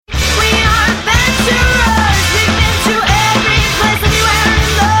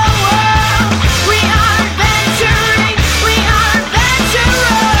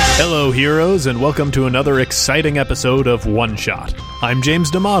heroes, and welcome to another exciting episode of One Shot. I'm James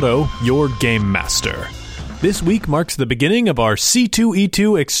D'Amato, your Game Master. This week marks the beginning of our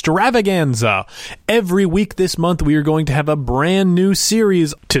C2E2 extravaganza. Every week this month we are going to have a brand new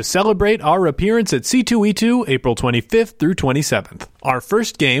series to celebrate our appearance at C2E2 April 25th through 27th. Our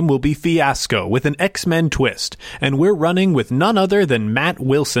first game will be Fiasco with an X-Men twist, and we're running with none other than Matt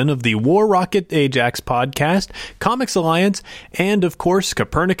Wilson of the War Rocket Ajax podcast, Comics Alliance, and of course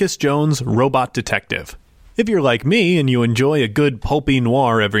Copernicus Jones, Robot Detective. If you're like me and you enjoy a good pulpy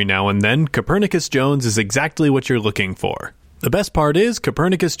noir every now and then, Copernicus Jones is exactly what you're looking for. The best part is,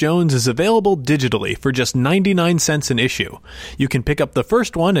 Copernicus Jones is available digitally for just 99 cents an issue. You can pick up the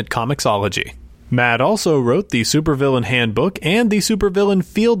first one at Comixology. Matt also wrote the Supervillain Handbook and the Supervillain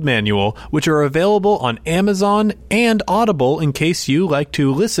Field Manual, which are available on Amazon and Audible in case you like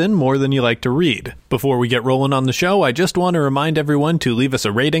to listen more than you like to read. Before we get rolling on the show, I just want to remind everyone to leave us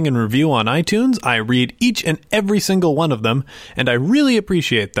a rating and review on iTunes. I read each and every single one of them, and I really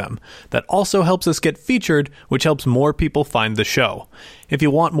appreciate them. That also helps us get featured, which helps more people find the show. If you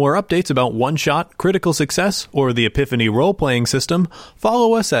want more updates about One Shot, Critical Success, or the Epiphany role-playing system,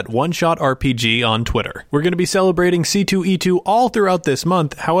 follow us at One Shot RPG on Twitter. We're going to be celebrating C2E2 all throughout this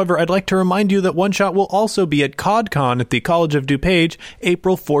month. However, I'd like to remind you that One Shot will also be at CodCon at the College of DuPage,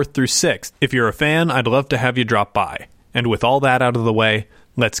 April 4th through 6th. If you're a fan, I'd love to have you drop by. And with all that out of the way,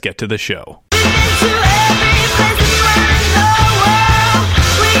 let's get to the show.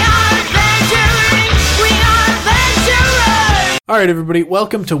 All right, everybody,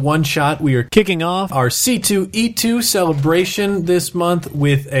 welcome to One Shot. We are kicking off our C2E2 celebration this month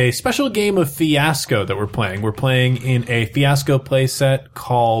with a special game of Fiasco that we're playing. We're playing in a Fiasco playset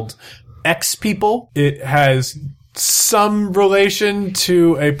called X People. It has some relation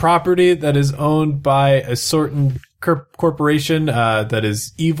to a property that is owned by a certain corporation that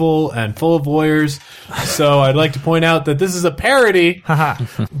is evil and full of lawyers. So I'd like to point out that this is a parody,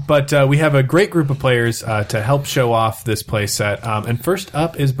 but we have a great group of players to help show off this playset. And first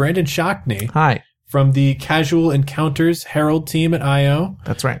up is Brandon Shockney. Hi. From the Casual Encounters Herald team at IO.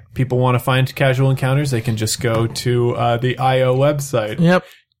 That's right. People want to find Casual Encounters, they can just go to the IO website. Yep.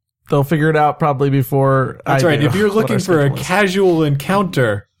 They'll figure it out probably before That's right. If you're looking for a casual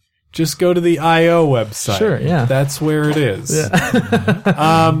encounter, just go to the IO website. Sure, yeah. That's where it is.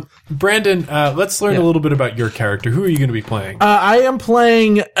 Yeah. Brandon, let's learn a little bit about your character. Who are you going to be playing? I am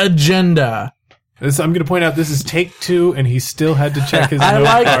playing Agenda. I'm going to point out this is take 2, and he still had to check his note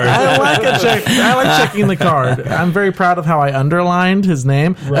card. I like checking the card. I'm very proud of how I underlined his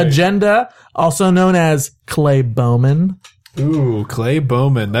name. Right. Agenda, also known as Clay Bowman. Ooh, Clay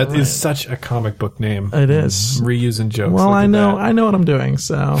Bowman. That is such a comic book name. It is. Reusing jokes. Well, I know what I'm doing,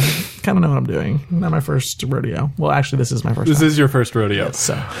 so kind of know what I'm doing. Not my first rodeo. Well, actually, this is my first. This is your first rodeo. Yes,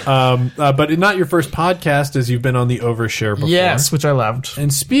 so. But not your first podcast, as you've been on the Overshare before. Yes, which I loved.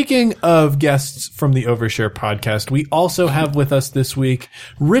 And speaking of guests from the Overshare podcast, we also have with us this week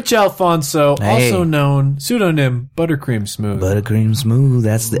Rich Alfonso, also known pseudonym Buttercream Smooth. Buttercream Smooth.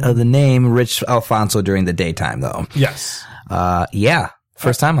 That's the other name. Rich Alfonso during the daytime, though. Yes.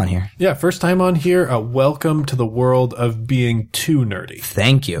 First time on here. Yeah, first time on here. Welcome to the world of being too nerdy.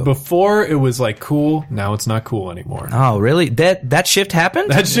 Thank you. Before it was like cool, now it's not cool anymore. Oh, really? That shift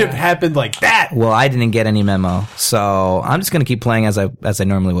happened? That shift happened like that. Well, I didn't get any memo, so I'm just gonna keep playing as I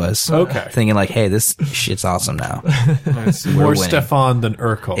normally was. Okay. Thinking like, hey, this shit's awesome now. Nice. More Stefan than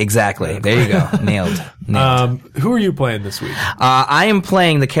Urkel. Exactly. There you go. Nailed. Who are you playing this week? I am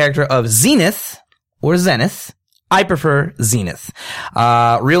playing the character of Zenith or Zenith. I prefer Zenith.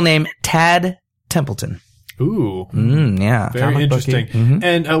 Real name, Tad Templeton. Ooh. Yeah. Very interesting. Mm-hmm.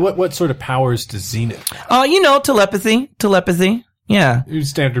 And what sort of powers does Zenith have? Telepathy. Yeah.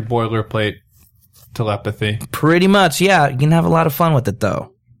 Standard boilerplate telepathy. Pretty much, yeah. You can have a lot of fun with it,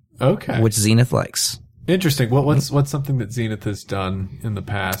 though. Okay. Which Zenith likes. Interesting. What's something that Zenith has done in the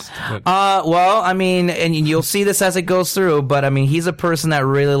past? Well, I mean, and you'll see this as it goes through, but I mean, he's a person that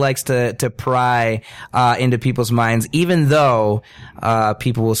really likes to pry into people's minds, even though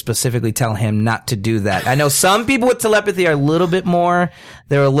people will specifically tell him not to do that. I know some people with telepathy are a little bit more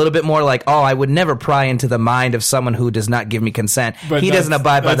like, oh, I would never pry into the mind of someone who does not give me consent. But he doesn't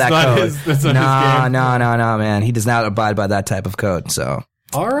abide by that code. That's not his game. No, man. He does not abide by that type of code, so.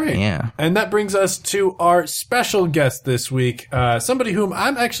 All right. Yeah. And that brings us to our special guest this week, somebody whom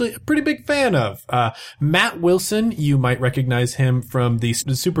I'm actually a pretty big fan of. Matt Wilson. You might recognize him from the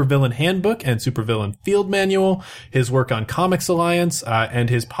Supervillain Handbook and Supervillain Field Manual, his work on Comics Alliance, and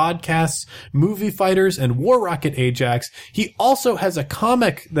his podcasts, Movie Fighters and War Rocket Ajax. He also has a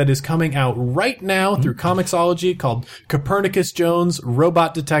comic that is coming out right now through Comixology called Copernicus Jones,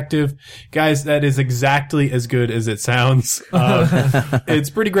 Robot Detective. Guys, that is exactly as good as it sounds. It's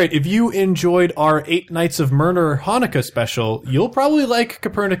pretty great. If you enjoyed our 8 Nights of Murder Hanukkah special, you'll probably like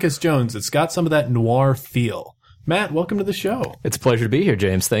Copernicus Jones. It's got some of that noir feel. Matt, welcome to the show. It's a pleasure to be here,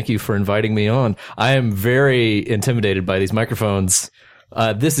 James. Thank you for inviting me on. I am very intimidated by these microphones.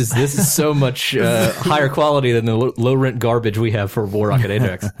 This is so much higher quality than the low rent garbage we have for War Rocket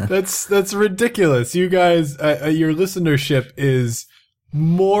Ajax. That's ridiculous. You guys, your listenership is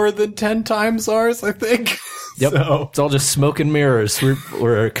more than 10 times ours, I think. Yep. So. It's all just smoke and mirrors.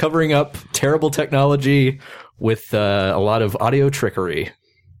 We're covering up terrible technology with a lot of audio trickery.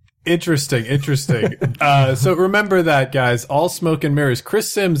 Interesting. So remember that, guys. All smoke and mirrors.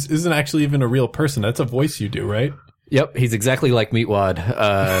 Chris Sims isn't actually even a real person. That's a voice you do, right? Yep, he's exactly like Meatwad.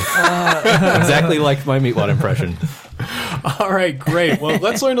 Exactly like my Meatwad impression. All right, great. Well,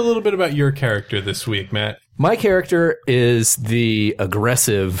 let's learn a little bit about your character this week, Matt. My character is the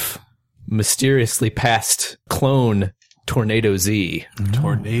aggressive, mysteriously past clone Tornado Z.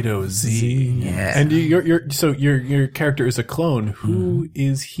 Tornado Z. Yeah. And your character is a clone. Who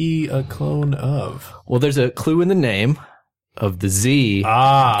is he a clone of? Well, there's a clue in the name of the Z.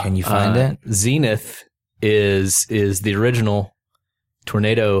 Can you find it? Zenith is the original.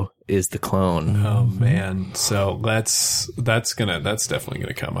 Tornado is the clone. Oh man. So that's definitely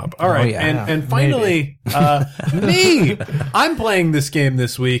gonna come up. All right. Yeah. And finally, me. I'm playing this game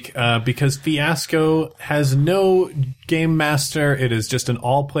this week, because Fiasco has no game master. It is just an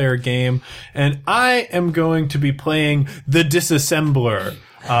all player game. And I am going to be playing the Disassembler,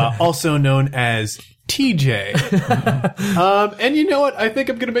 also known as TJ. And you know what? I think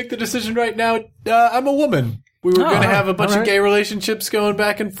I'm going to make the decision right now. I'm a woman. We were going to have a bunch of gay relationships going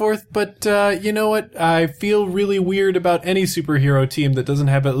back and forth, but you know what? I feel really weird about any superhero team that doesn't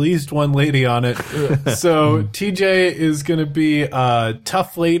have at least one lady on it. So TJ is going to be a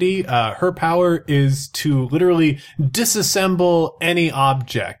tough lady. Her power is to literally disassemble any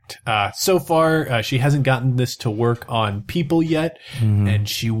object. So far, she hasn't gotten this to work on people yet, and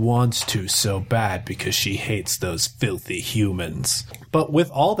she wants to so bad because she hates those filthy humans. But with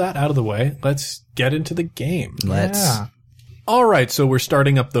all that out of the way, let's get into the game. All right, so we're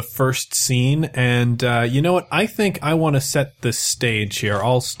starting up the first scene, and you know what? I think I want to set the stage here.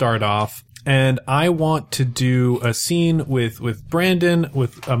 I'll start off, and I want to do a scene with Brandon,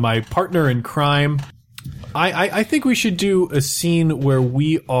 with my partner in crime. I think we should do a scene where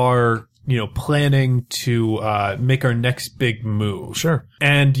we are, planning to make our next big move. Sure.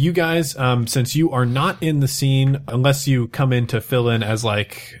 And you guys, since you are not in the scene, unless you come in to fill in as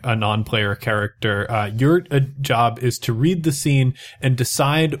like a non-player character, your job is to read the scene and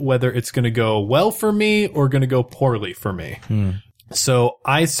decide whether it's going to go well for me or going to go poorly for me. So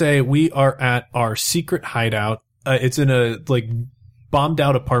I say we are at our secret hideout. It's in a bombed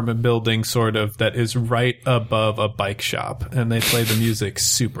out apartment building sort of that is right above a bike shop, and they play the music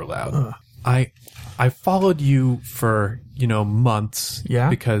super loud. I followed you for, months. Yeah.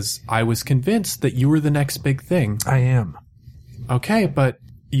 Because I was convinced that you were the next big thing. I am. Okay, but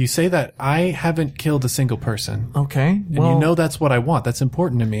you say that I haven't killed a single person. Okay. And that's what I want. That's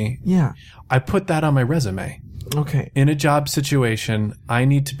important to me. Yeah. I put that on my resume. Okay. In a job situation, I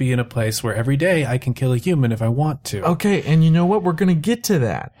need to be in a place where every day I can kill a human if I want to. Okay, and you know what? We're going to get to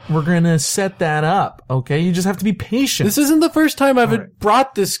that. We're going to set that up, okay? You just have to be patient. This isn't the first time I've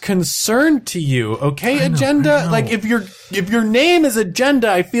brought this concern to you, okay? Agenda, if your name is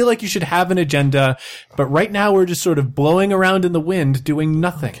Agenda, I feel like you should have an agenda, but right now we're just sort of blowing around in the wind doing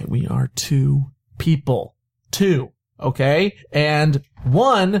nothing. Okay, we are 2 people. 2. Okay? And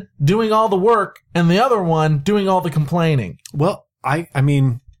one doing all the work and the other one doing all the complaining. Well, I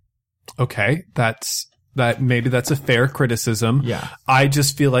mean, okay, maybe that's a fair criticism. Yeah. I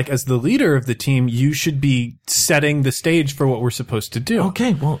just feel like as the leader of the team, you should be setting the stage for what we're supposed to do.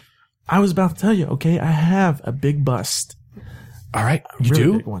 Okay, well, I was about to tell you, okay, I have a big bust. All right, you really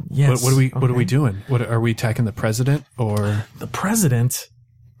do? Big one. Yes. What are we doing? What are we attacking the president or the president?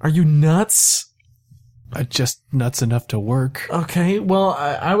 Are you nuts? Just nuts enough to work. Okay, well,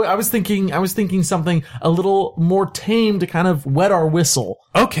 I was thinking something a little more tame to kind of wet our whistle.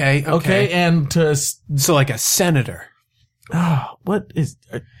 Okay, and to so like a senator. What is?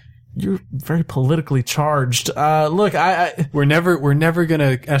 you're very politically charged. Look, We're never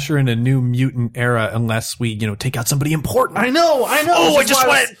gonna usher in a new mutant era unless we, take out somebody important. I know. Oh, I just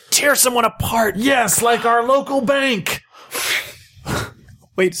want to tear someone apart. Yes, like our local bank.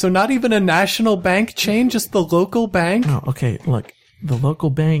 Wait, so not even a national bank chain, just the local bank? No, okay, look, the local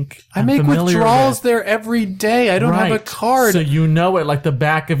bank. I make withdrawals there every day. I don't have a card. So you know it like the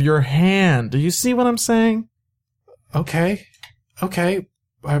back of your hand. Do you see what I'm saying? Okay.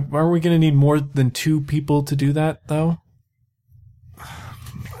 Are we going to need more than 2 people to do that, though?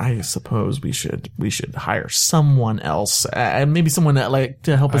 I suppose we should hire someone else, maybe someone that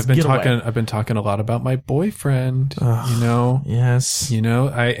to help us get away. I've been talking a lot about my boyfriend. Yes.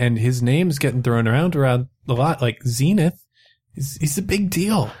 And his name's getting thrown around a lot. Like Zenith, he's a big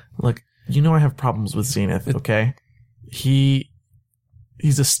deal. Look, I have problems with Zenith. Okay, he's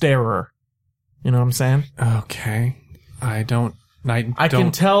a starer. You know what I'm saying? Okay, I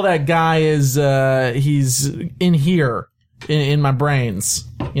can tell that guy is he's in here in my brains,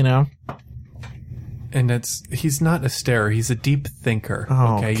 And he's not a starer, he's a deep thinker.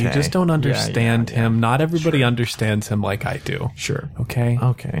 Okay. You just don't understand him. Not everybody understands him like I do. Sure. Okay.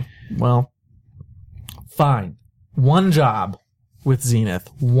 Well, fine. One job with Zenith.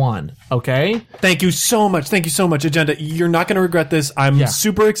 One. Okay? Thank you so much, Agenda. You're not going to regret this. I'm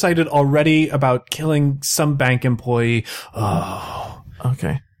super excited already about killing some bank employee. Oh.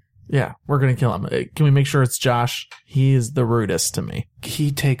 Okay. Yeah, we're going to kill him. Can we make sure it's Josh? He is the rudest to me.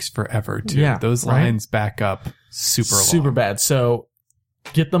 He takes forever, too. Yeah, those lines back up super long. Super bad. So,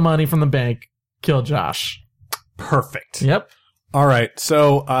 get the money from the bank, kill Josh. Perfect. Yep. All right.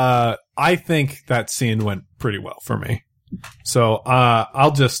 So, I think that scene went pretty well for me. So,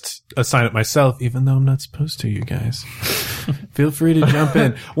 I'll just assign it myself, even though I'm not supposed to, you guys. Feel free to jump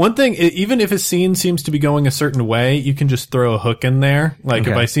in. One thing, even if a scene seems to be going a certain way, you can just throw a hook in there. Like,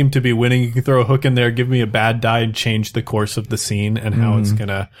 if I seem to be winning, you can throw a hook in there, give me a bad die, and change the course of the scene and how it's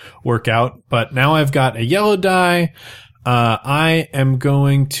gonna work out. But now I've got a yellow die. I am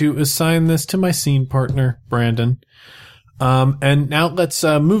going to assign this to my scene partner, Brandon. And now let's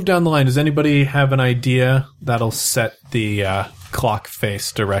move down the line. Does anybody have an idea that'll set the clock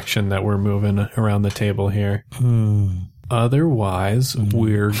face direction that we're moving around the table here? Otherwise,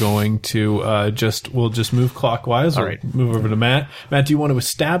 we're going to we'll just move clockwise. All right, move over to Matt. Matt, do you want to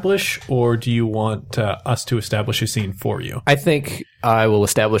establish, or do you want us to establish a scene for you? I think I will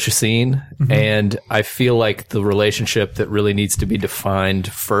establish a scene, and I feel like the relationship that really needs to be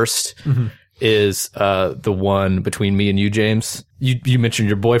defined first is the one between me and you, James. You mentioned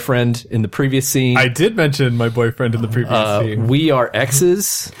your boyfriend in the previous scene. I did mention my boyfriend in the previous scene. We are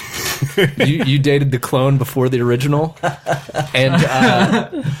exes. you dated the clone before the original, and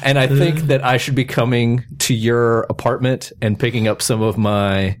I think that I should be coming to your apartment and picking up some of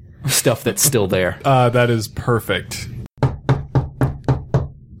my stuff that's still there. That is perfect.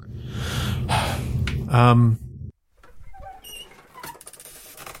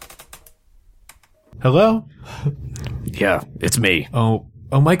 Hello? Yeah, it's me. Oh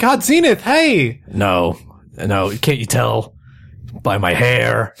my God, Zenith, hey! No, can't you tell by my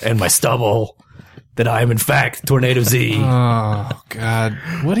hair and my stubble that I am in fact Tornado Z? Oh God,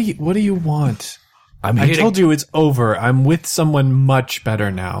 what do you want? I told you it's over. I'm with someone much better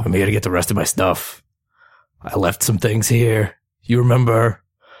now. I'm here to get the rest of my stuff. I left some things here. You remember?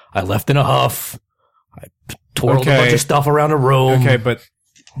 I left in a huff. I twirled a bunch of stuff around a room. Okay, but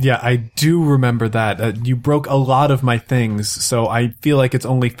yeah, I do remember that. You broke a lot of my things, so I feel like it's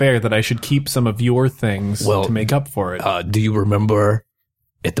only fair that I should keep some of your things to make up for it. Do you remember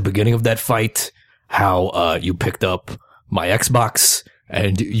at the beginning of that fight how you picked up my Xbox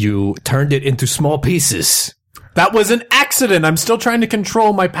and you turned it into small pieces? That was an accident. I'm still trying to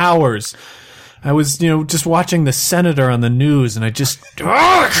control my powers. I was, just watching the senator on the news, and I just...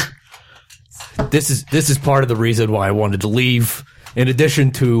 This is part of the reason why I wanted to leave. In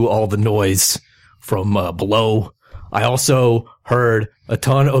addition to all the noise from below, I also heard a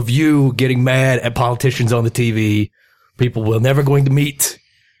ton of you getting mad at politicians on the TV. People we're never going to meet.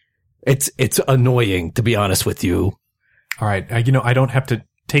 It's annoying, to be honest with you. All right. I don't have to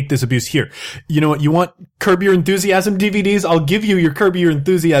take this abuse here. You know what? You want Curb Your Enthusiasm DVDs? I'll give you your Curb Your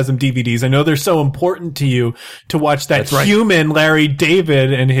Enthusiasm DVDs. I know they're so important to you to watch that human Larry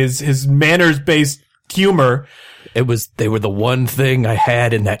David and his manners-based humor. They were the one thing I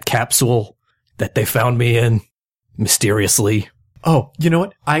had in that capsule that they found me in mysteriously. Oh, you know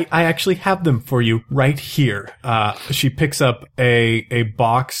what? I actually have them for you right here. She picks up a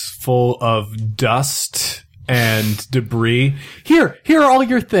box full of dust and debris. Here are all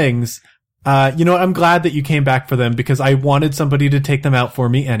your things. You know what? I'm glad that you came back for them because I wanted somebody to take them out for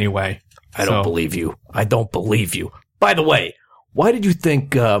me anyway. I don't believe you. I don't believe you. By the way, why did you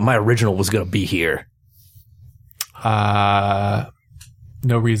think my original was going to be here? No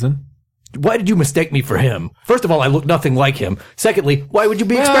reason. Why did you mistake me for him? First of all, I look nothing like him. Secondly, why would you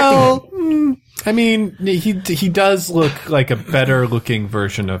be expecting him? I mean, he does look like a better looking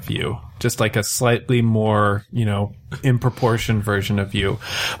version of you. Just like a slightly more, in proportion version of you.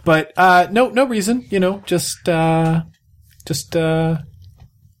 But, no reason,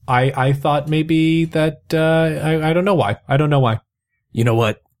 I thought maybe that, I don't know why. I don't know why. You know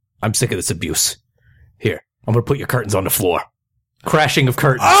what? I'm sick of this abuse. Here, I'm going to put your curtains on the floor. Crashing of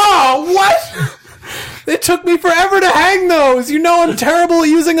curtains. Oh, what? It took me forever to hang those. I'm terrible at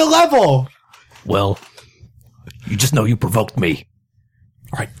using a level. Well, you just know you provoked me.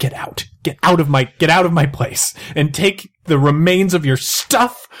 All right, get out. Get out of my place and take the remains of your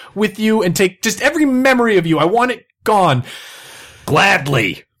stuff with you and take just every memory of you. I want it gone.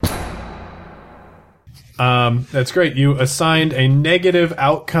 Gladly. That's great. You assigned a negative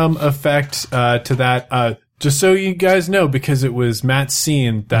outcome effect to that. Just so you guys know, because it was Matt's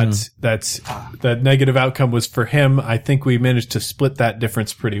scene, that negative outcome was for him. I think we managed to split that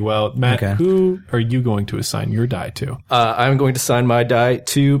difference pretty well. Matt, Who are you going to assign your die to? I'm going to assign my die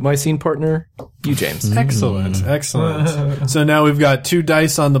to my scene partner, you, James. Excellent. So now we've got 2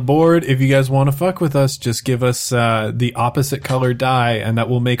 dice on the board. If you guys want to fuck with us, just give us the opposite color die, and that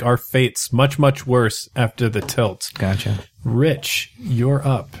will make our fates much, much worse after the tilt. Gotcha. Rich, you're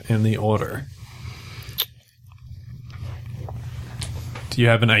up in the order. Do you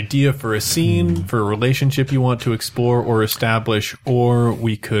have an idea for a scene, for a relationship you want to explore or establish, or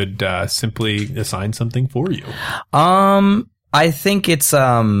we could simply assign something for you? I think it's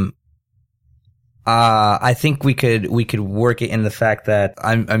I think we could work it in the fact that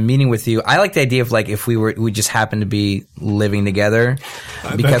I'm meeting with you. I like the idea of like if we just happen to be living together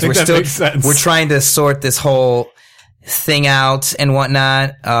because we're trying to sort this whole thing out and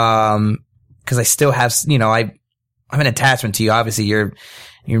whatnot. Because I still have I have an attachment to you. Obviously, you're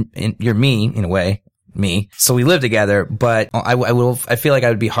me in a way, me. So we live together, but I feel like I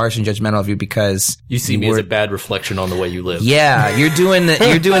would be harsh and judgmental of you because you see me as a bad reflection on the way you live. Yeah, you're doing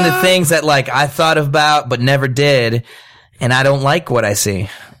the things that like I thought about but never did, and I don't like what I see.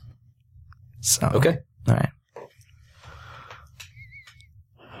 So okay, all right.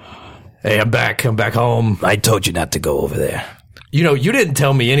 Hey, I'm back. I'm back home. I told you not to go over there. You didn't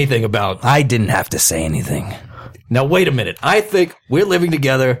tell me anything about. I didn't have to say anything. Now, wait a minute. I think we're living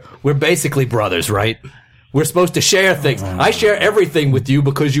together. We're basically brothers, right? We're supposed to share things. I share everything with you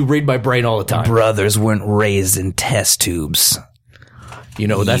because you read my brain all the time. Brothers weren't raised in test tubes.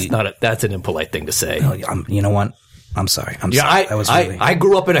 That's an impolite thing to say. You know what? I'm sorry. I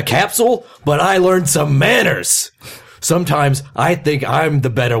grew up in a capsule, but I learned some manners. Sometimes I think I'm the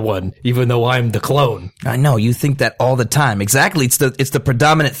better one, even though I'm the clone. I know. You think that all the time. Exactly. It's the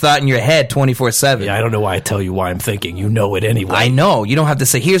predominant thought in your head 24/7. Yeah, I don't know why I tell you why I'm thinking. You know it anyway. I know. You don't have to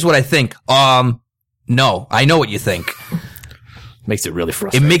say, here's what I think. No. I know what you think. Makes it really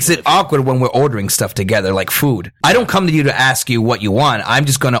frustrating. It makes it awkward when we're ordering stuff together, like food. I don't come to you to ask you what you want. I'm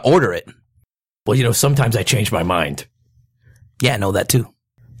just going to order it. Well, sometimes I change my mind. Yeah, I know that too.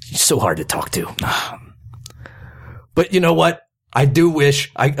 You're so hard to talk to. But you know what? I do wish,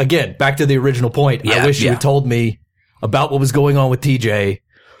 again, back to the original point, I wish you had told me about what was going on with TJ,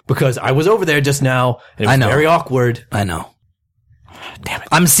 because I was over there just now, and it was very awkward. I know. Damn it.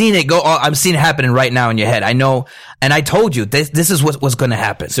 I'm seeing it go. I'm seeing it happening right now in your head. I know, and I told you, this is what was going to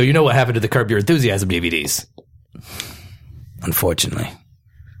happen. So you know what happened to the Curb Your Enthusiasm DVDs? Unfortunately.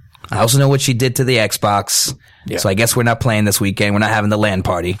 I also know what she did to the Xbox. Yeah. So I guess we're not playing this weekend. We're not having the LAN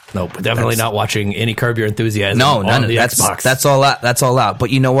party. No, but definitely not watching any Curb Your Enthusiasm. No, none of the Xbox. That's all out. That's all out.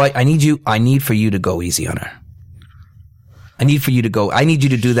 But you know what? I need for you to go easy on her. I need you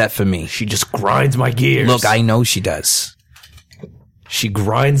to do that for me. She just grinds my gears. Look, I know she does. She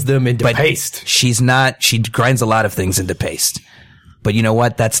grinds them into paste. She grinds a lot of things into paste. But you know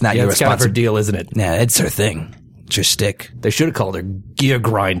what? That's not your responsibility. That's kind of her deal, isn't it? Yeah, it's her thing. It's your stick. They should have called her Gear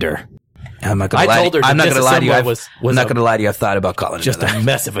Grinder. I'm not going to lie. I'm not going to lie to you. I'm not going to lie to you. I've thought about calling it just a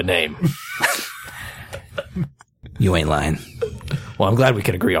mess of a name. You ain't lying. Well, I'm glad we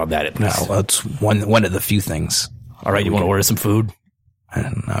can agree on that at least. No, well, it's one of the few things. All right, you want to order some food? I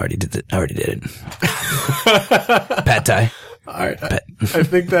already did it. Pad Thai. All right. I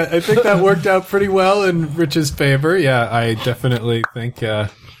think that worked out pretty well in Rich's favor. Yeah, I definitely think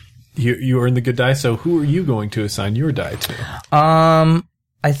you earned the good die. So who are you going to assign your die to?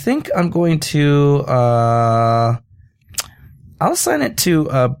 I think I'm going to I'll assign it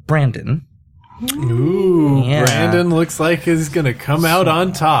to Brandon. Ooh, Yeah. Brandon looks like he's gonna come out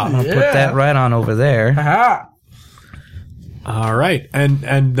on top. Put that right on over there. Aha. All right,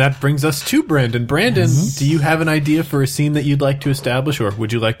 and that brings us to Brandon. Brandon, do you have an idea for a scene that you'd like to establish, or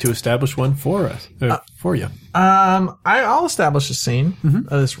would you like to establish one for us, for you? I'll establish a scene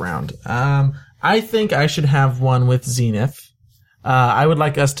this round. I think I should have one with Zenith. I would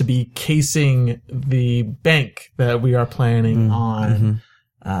like us to be casing the bank that we are planning on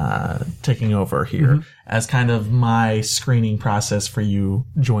taking over here as kind of my screening process for you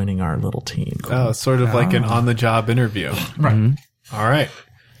joining our little team. Oh, sort of like an on-the-job interview. Right. All right,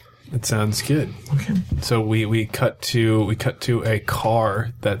 that sounds good. Okay. So we cut to a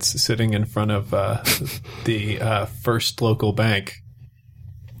car that's sitting in front of the First Local Bank.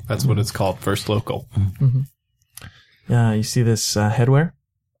 That's what it's called, First Local. You see this headwear?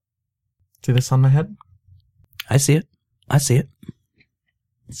 See this on my head? I see it. I see it.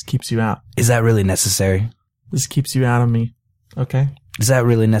 This keeps you out. Is that really necessary? This keeps you out of me. Okay. Is that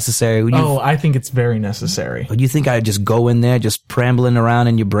really necessary? I think it's very necessary. Do you think I'd just go in there, just prambling around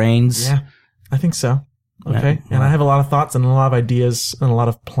in your brains? Yeah, I think so. Okay. And I have a lot of thoughts and a lot of ideas and a lot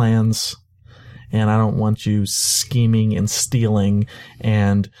of plans. And I don't want you scheming and stealing,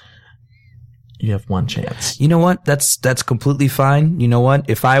 and you have one chance. You know what? That's completely fine. You know what?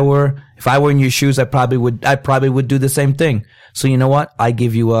 If I were in your shoes, I probably would do the same thing. So you know what? I'll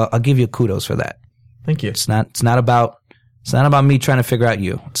give you kudos for that. Thank you. It's not about me trying to figure out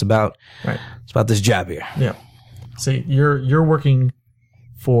you. It's about this job here. Yeah. See, you're working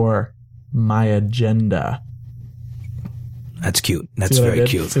for my agenda. That's cute. That's See what I very did?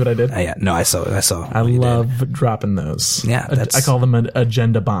 cute. See what I did? Yeah. No, I saw. I love dropping those. Yeah, I call them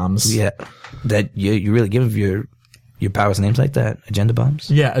agenda bombs. Yeah, that you really give your powers names like that? Agenda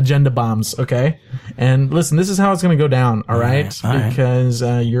bombs? Yeah, agenda bombs. Okay, and listen, this is how it's going to go down. All right, because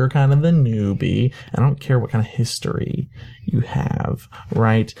you're kind of the newbie. I don't care what kind of history you have.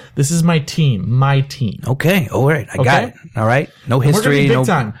 Right, this is my team. My team. Okay. All right. I got it. All right. No We're history. gonna be big No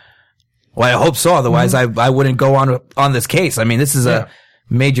time. Well, I hope so. Otherwise, I wouldn't go on this case. I mean, this is a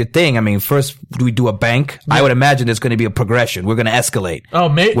major thing. I mean, first we do a bank. I would imagine there's going to be a progression. We're going to escalate. Oh,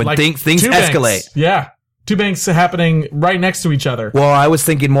 mate, when like things two escalate. Banks. Yeah, two banks happening right next to each other. Well, I was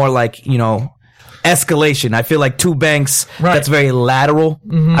thinking more like, escalation. I feel like two banks, that's very lateral.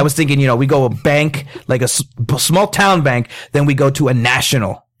 I was thinking, we go a bank, like a small town bank, then we go to a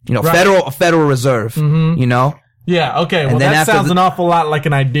national, Federal Reserve, Yeah, okay. Well, then that after sounds an awful lot like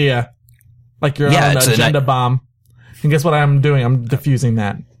an idea. Like your own agenda bomb. And guess what I'm doing? I'm diffusing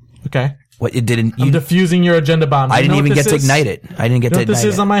that. Okay? What, it didn't, I'm diffusing your agenda bomb. I didn't even get to ignite it. I didn't get to You know ignite what this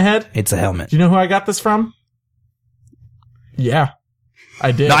is on my head? It's a helmet. Do you know who I got this from? Yeah.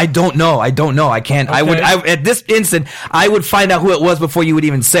 I did. No, I don't know. I can't. Okay. At this instant, I would find out who it was before you would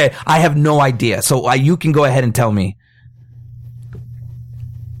even say it. I have no idea. So you can go ahead and tell me.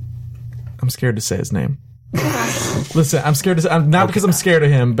 I'm scared to say his name. Listen, I'm scared to say, not because I'm scared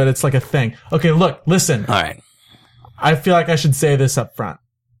of him, but it's like a thing. Okay, look, listen. All right. I feel like I should say this up front.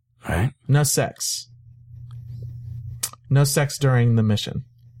 All right. No sex. No sex during the mission.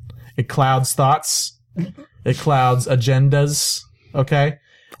 It clouds thoughts. It clouds agendas. Okay?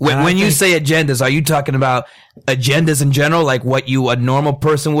 When you say agendas, are you talking about agendas in general, like what a normal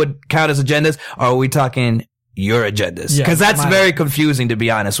person would count as agendas? Or are we talking your agendas? Yeah, Because that's very confusing, to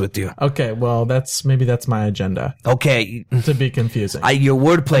be honest with you. Okay, well, maybe that's my agenda. Okay. To be confusing. Your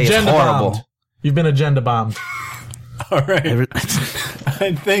wordplay is horrible. Bombed. You've been agenda bombed. All right.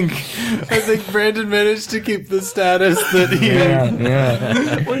 I think Brandon managed to keep the status that he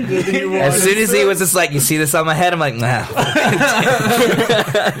As soon as he was just like, you see this on my head? I'm like, nah.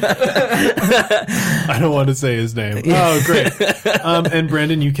 I don't want to say his name. Oh, great. And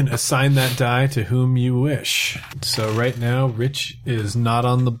Brandon, you can assign that die to whom you wish. So right now, Rich is not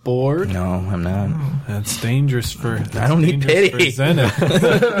on the board. No, I'm not. That's dangerous I don't need pity. Zenith.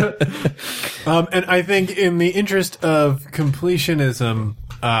 And I think in the interest of completionism,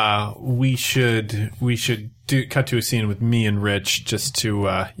 we should cut to a scene with me and Rich just to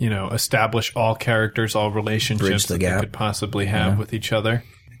establish all characters, all relationships that they could possibly have with each other.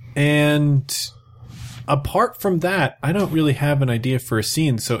 And apart from that, I don't really have an idea for a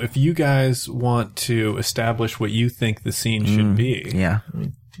scene. So if you guys want to establish what you think the scene should be,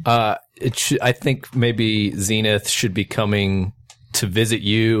 I think maybe Zenith should be coming to visit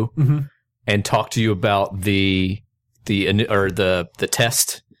you and talk to you about the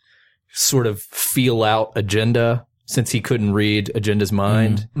test, sort of feel out agenda, since he couldn't read agenda's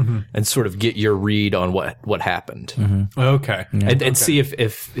mind, and sort of get your read on what happened. Okay, and see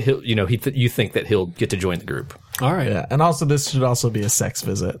if he'll, you think that he'll get to join the group. All right, yeah, and also this should also be a sex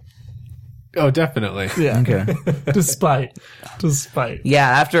visit. Oh, definitely. Yeah. Okay. Despite. Yeah,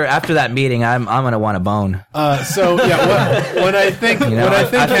 after that meeting, I'm gonna want a bone. So yeah, when I think, You know,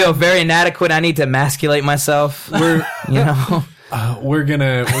 I feel very inadequate. I need to emasculate myself. We're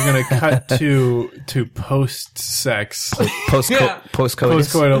gonna cut to post sex.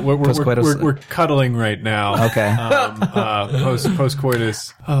 post-coitus. We're cuddling right now. Okay. Post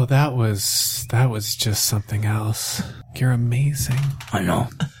coitus. Oh, that was just something else. You're amazing. I know.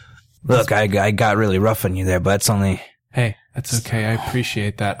 Look, I got really rough on you there, but it's only... Hey, that's okay. I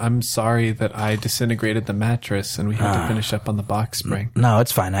appreciate that. I'm sorry that I disintegrated the mattress and we had to finish up on the box spring. No,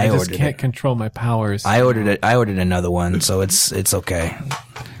 it's fine. I just ordered can't it. control my powers. I ordered it. I ordered another one, so it's okay.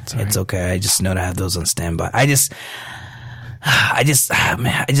 It's okay. I just know to have those on standby. I just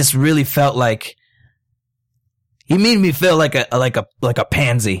really felt like he made me feel like a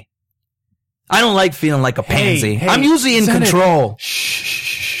pansy. I don't like feeling like a pansy. Hey, I'm usually in Senate. control.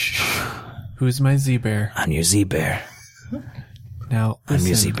 Shh. Who's my Z-Bear? I'm your Z-Bear. Now, listen, I'm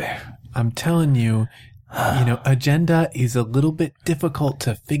your Z-Bear. I'm telling you, agenda is a little bit difficult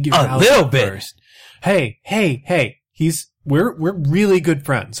to figure out. A little bit. First. Hey. We're really good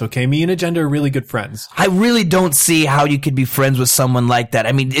friends, okay? Me and Agenda are really good friends. I really don't see how you could be friends with someone like that.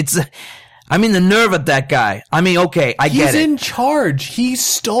 I mean, the nerve of that guy. I mean, okay, I get it. He's in charge. He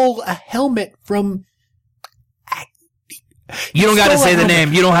stole a helmet from... You don't got to say the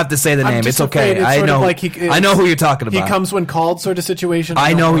name. You don't have to say the name. It's okay. I know. I know who you're talking about. He comes when called sort of situation.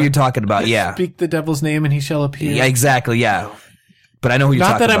 I know who you're talking about. Yeah. Speak the devil's name and he shall appear. Yeah, exactly. Yeah. But I know who you're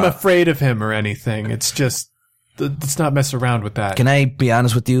talking about. Not that I'm afraid of him or anything. It's just, let's not mess around with that. Can I be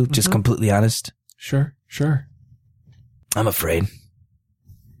honest with you? Just completely honest. Sure. I'm afraid.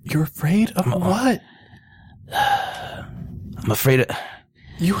 You're afraid of what? I'm afraid of...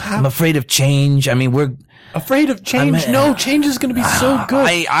 I'm afraid of change. I mean, we're... Afraid of change? No, change is going to be so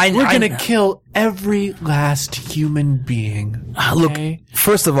good. We're going to kill every last human being. Okay? Look,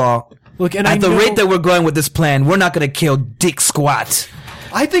 first of all, at the rate that we're going with this plan, we're not going to kill Dick Squat.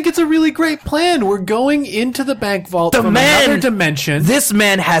 I think it's a really great plan. We're going into the bank vault from another dimension. This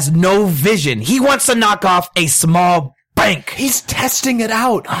man has no vision. He wants to knock off a small bank. He's testing it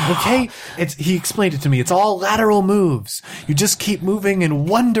out, okay? He explained it to me. It's all lateral moves. You just keep moving in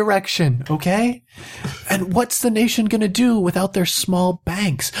one direction, okay? And what's the nation gonna do without their small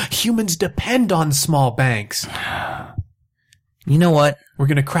banks? Humans depend on small banks. You know what? We're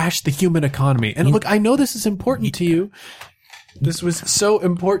gonna crash the human economy. And look, I know this is important to you. This was so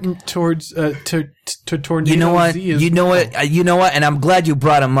important towards to Tornado You know what? Z as You know what? You know what? And I'm glad you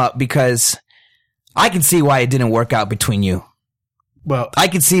brought him up because I can see why it didn't work out between you. Well, I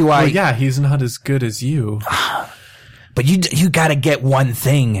can see why. Well, yeah, he's not as good as you. But you got to get one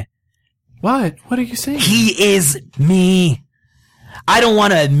thing. What? What are you saying? He is me. I don't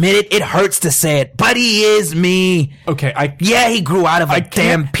want to admit it. It hurts to say it, but he is me. Okay, he grew out of a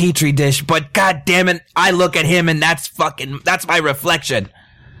damn petri dish, but god damn it, I look at him and that's my reflection.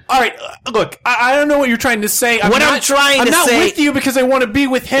 All right, look, I don't know what you're trying to say. I'm not with you because I want to be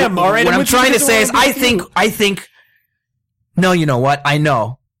with him, all right? What I'm trying to say is I think, no, you know what? I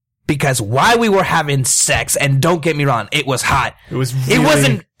know. Because while we were having sex, and don't get me wrong, it was hot. It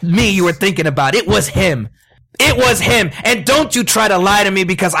wasn't me you were thinking about. It was him. It was him. And don't you try to lie to me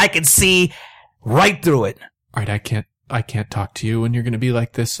because I can see right through it. All right, I can't talk to you when you're going to be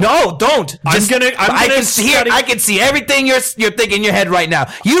like this. So. No, don't. I can see everything you're thinking in your head right now.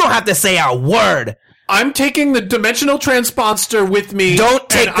 You don't have to say a word. I'm taking the dimensional transponder with me. Don't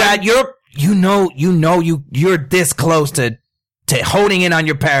take that. You're this close to holding in on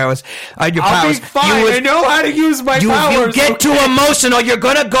your powers. I'll be fine. I know how to use my powers. You get too emotional, you're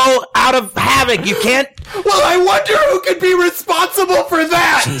gonna go out of havoc. You can't. Well, I wonder who could be responsible for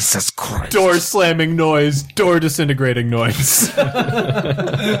that. Jesus Christ! Door slamming noise. Door disintegrating noise.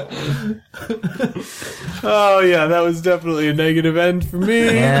 Oh yeah, that was definitely a negative end for me.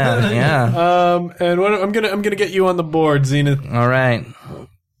 Yeah. And I'm gonna get you on the board, Zenith. All right.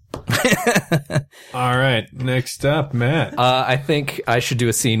 All right, next up, Matt. I think I should do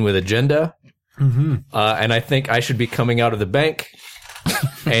a scene with Agenda. Mm-hmm. And I think I should be coming out of the bank,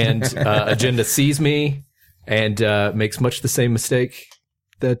 and Agenda sees me and makes much the same mistake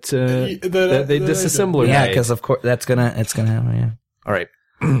that they disassembler. Yeah, because of course it's gonna happen. Yeah. All right,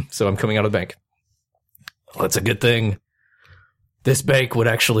 so I'm coming out of the bank. Well, it's a good thing. This bank would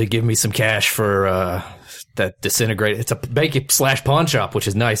actually give me some cash for that disintegrate. It's a bank / pawn shop, which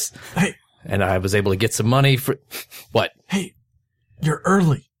is nice. Hey. And I was able to get some money for what? Hey, you're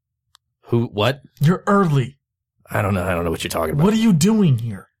early. Who? What? You're early. I don't know what you're talking about. What are you doing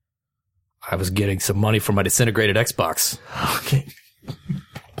here? I was getting some money for my disintegrated Xbox. Okay.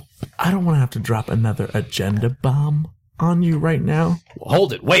 I don't want to have to drop another agenda bomb on you right now.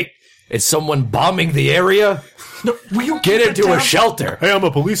 Hold it. Wait. Is someone bombing the area? No, will you Get keep into it down? a shelter. Hey, I'm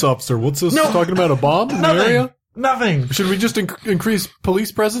a police officer. What's this talking about? A bomb in the Nothing. area? Nothing. Should we just increase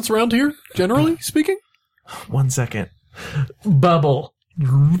police presence around here, generally speaking? 1 second. Bubble.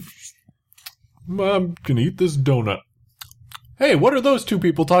 I'm gonna eat this donut. Hey, what are those two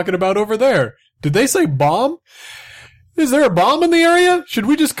people talking about over there? Did they say bomb? Is there a bomb in the area? Should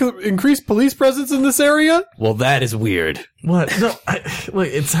we just increase police presence in this area? Well, that is weird. What? No, look,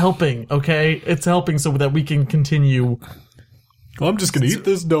 it's helping, okay? It's helping so that we can continue. Well, I'm just gonna eat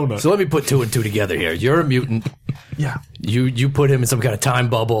this donut. So let me put 2 and 2 together here. You're a mutant. Yeah. You put him in some kind of time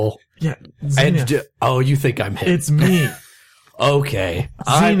bubble. Yeah. And Zenith. you think I'm him? It's me. Okay.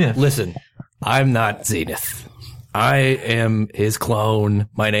 Zenith. Listen, I'm not Zenith. I am his clone.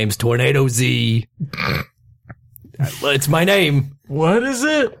 My name's Tornado Z. It's my name. What is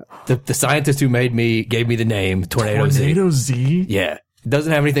it? The scientist who made me gave me the name Tornado Z. Tornado Z? Yeah. It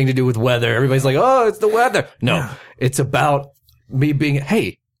doesn't have anything to do with weather. Everybody's like, oh, it's the weather. No, Yeah. It's about me being,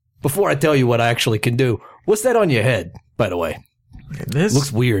 hey, before I tell you what I actually can do, what's that on your head, by the way? Okay, this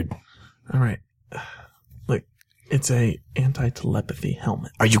Looks weird. all right. Look, it's a anti-telepathy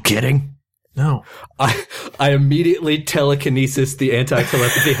helmet. Are you kidding? No. I immediately telekinesis the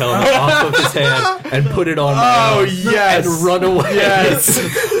anti-telepathy helmet off of his hand and put it on my own yes. and run away. Yes.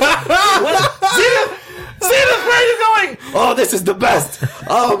 Zenith, where are you going? Oh, this is the best.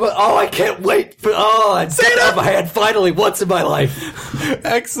 Oh, I can't wait for, I got my hand finally once in my life.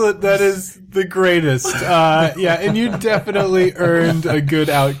 Excellent. That is the greatest. Yeah, and you definitely earned a good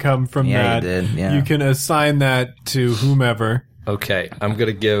outcome from Yeah, that. you did, yeah. You can assign that to whomever. Okay, I'm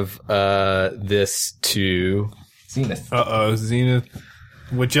gonna give, this to Zenith. Uh-oh, Zenith.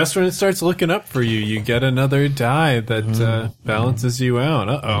 Well, just when it starts looking up for you, you get another die that balances you out.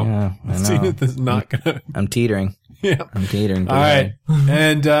 Uh-oh. Yeah, I know. Zenith is not gonna... I'm teetering. Yeah. I'm teetering. All right.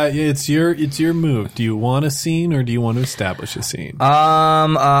 And it's your move. Do you want a scene or do you want to establish a scene?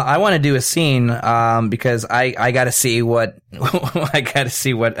 I want to do a scene because I got to see what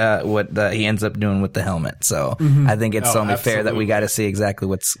he ends up doing with the helmet. So I think it's only fair that we got to see exactly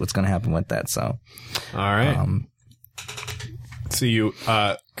what's going to happen with that. So All right. So you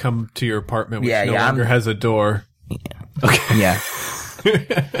come to your apartment, which no longer has a door. yeah.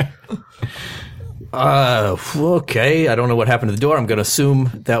 Okay. I don't know what happened to the door. I'm gonna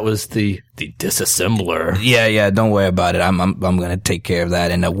assume that was the disassembler. Yeah, don't worry about it. I'm gonna take care of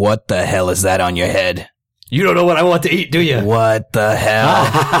that. And what the hell is that on your head? You don't know what I want to eat, do you? What the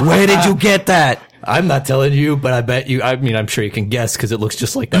hell? Where did you get that? I'm not telling you, but I bet you. I mean, I'm sure you can guess because it looks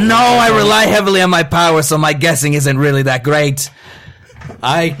just like that. No, I rely heavily on my power, so my guessing isn't really that great.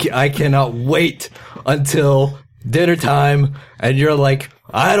 I cannot wait until dinner time, and you're like,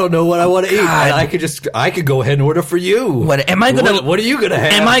 I don't know what I want to eat. And I could go ahead and order for you. What am I gonna? What are you gonna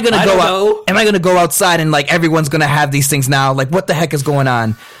have? Am I gonna go don't out? know. Am I gonna go outside and like everyone's gonna have these things now? Like, what the heck is going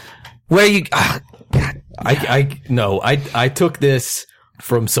on? Where are you? I took this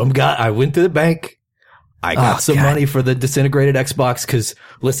from some guy. I went to the bank. I got some money for the disintegrated Xbox because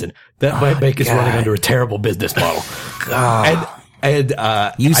listen, that bank is running under a terrible business model. And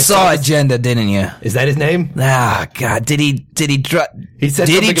You saw Agenda, didn't you? Is that his name? Ah, God! Did he drop? He said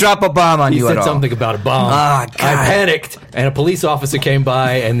Did he something- drop a bomb on He you said at all? something about a bomb. Ah, God. I panicked, and a police officer came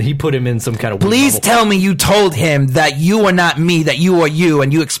by, and he put him in some kind of weird Please bubble. tell me you told him that you are not me, that you are you,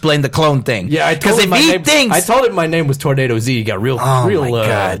 and you explained the clone thing. Yeah, I told because him if my he name. thinks I told him my name was Tornado Z. He got real my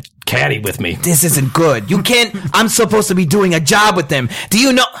God. catty with me. this isn't good, you can't. I'm supposed to be doing a job with him. Do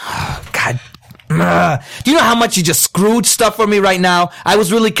you know? God. Do you know how much you just screwed stuff for me right now? I was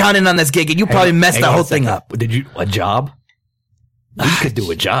really counting on this gig, and you probably messed Hang the on whole a second. thing up. Did you a job? We could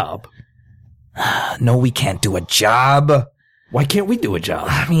do a job. No, we can't do a job. Why can't we do a job?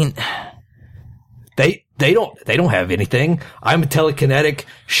 I mean, They don't have anything. I'm a telekinetic.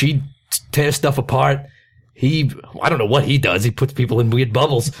 She tears stuff apart. I don't know what he does. He puts people in weird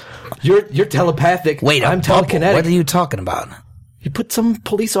bubbles. You're telepathic. wait, I'm a bubble? telekinetic. What are you talking about? You put some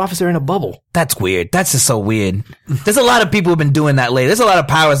police officer in a bubble. That's weird. That's just so weird. There's a lot of people who've been doing that lately. There's a lot of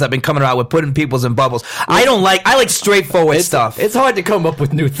powers that have been coming out with putting people's in bubbles. I like straightforward stuff. It's hard to come up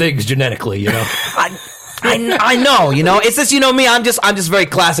with new things genetically, you know. I know, you know. It's just, you know me, I'm just very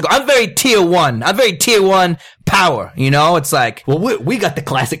classical. I'm very tier 1. I'm very tier 1 power, you know? It's like, Well, we got the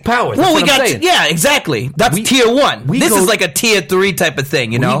classic powers. That's well, we what I'm got, saying. yeah, exactly. That's tier 1. This go- is like a tier 3 type of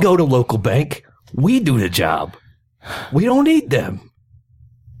thing, you know? We go to local bank. We do the job. We don't need them.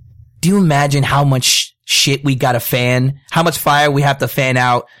 Do you imagine how much shit we gotta fan? How much fire we have to fan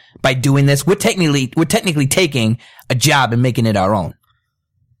out by doing this? We're technically taking a job and making it our own.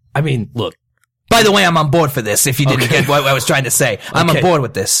 I mean, look. By the way, I'm on board for this. If you didn't get what I was trying to say, I'm on board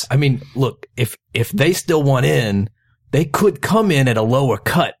with this. I mean, look, if they still want in, they could come in at a lower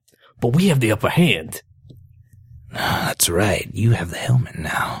cut, but we have the upper hand. That's right. You have the helmet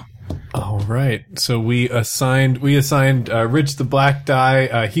now. All right. So we assigned Rich the Black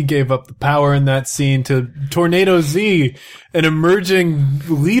Die. He gave up the power in that scene to Tornado Z, an emerging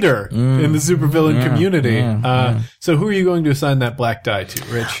leader in the supervillain community. So who are you going to assign that black die to,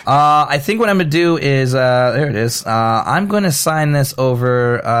 Rich? I think what I'm going to do is, there it is. I'm going to sign this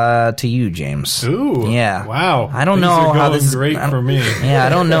over, to you, James. Ooh. Yeah. Wow. I don't Things know are how going this is great for me. Yeah, I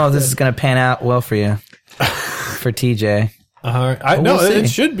don't know if this is going to pan out well for you. For TJ. No, see. it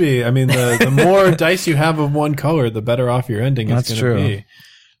should be. I mean, the more dice you have of one color, the better off your ending is going to be.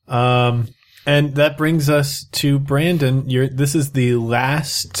 And that brings us to Brandon. This is the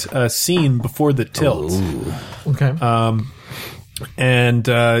last scene before the tilt. Ooh. Okay.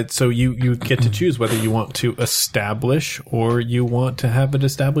 So you get to choose whether you want to establish or you want to have it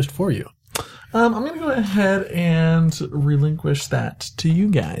established for you. I'm going to go ahead and relinquish that to you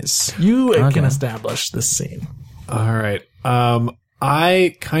guys. You can establish this scene. All right.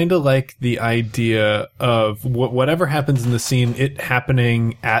 I kind of like the idea of whatever happens in the scene, it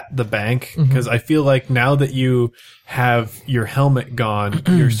happening at the bank. Because I feel like now that you have your helmet gone,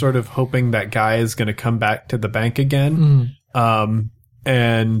 you're sort of hoping that guy is going to come back to the bank again.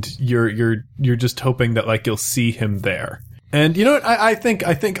 And you're just hoping that like you'll see him there. And you know what? I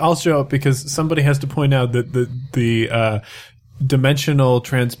think I'll show up because somebody has to point out that the dimensional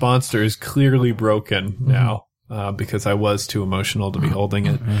transponder is clearly broken now. Because I was too emotional to be holding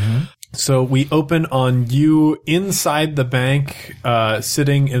it. So we open on you inside the bank,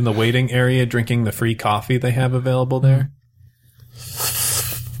 sitting in the waiting area, drinking the free coffee they have available there.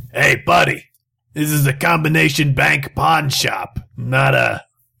 Hey, buddy, this is a combination bank pawn shop, not a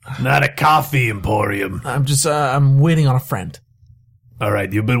coffee emporium. I'm waiting on a friend. All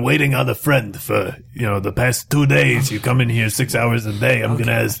right, you've been waiting on a friend for, the past 2 days. You come in here 6 hours a day. I'm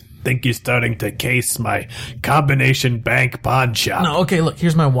gonna think you're starting to case my combination bank pawn shop. No, okay, look,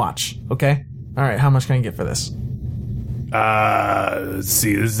 here's my watch, okay? All right, how much can I get for this? Let's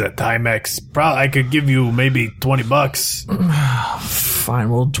see, this is a Timex. Probably I could give you maybe $20. Fine,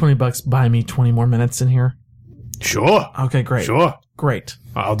 well, $20 buy me 20 more minutes in here. Sure. Okay, great. Sure. Great.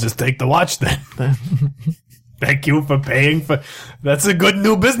 I'll just take the watch then. Thank you for paying for... That's a good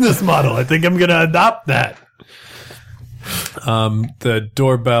new business model. I think I'm going to adopt that. The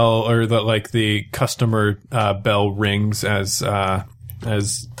doorbell or the customer bell rings as the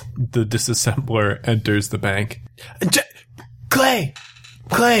disassembler enters the bank. Clay.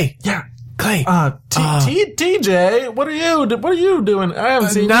 Yeah. Clay. TJ, what are you doing? I haven't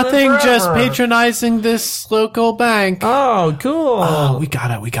seen nothing. you in Just forever. patronizing this local bank. Oh, cool. We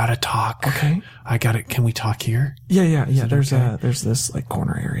gotta talk. Okay. I got it. Can we talk here? Yeah. There's this like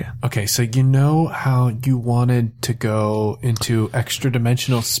corner area. Okay, so you know how you wanted to go into extra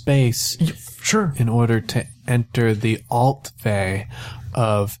dimensional space Sure. in order to enter the alt bay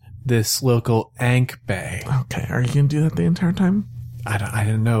of this local Ankh Bay. Okay, are you gonna do that the entire time? I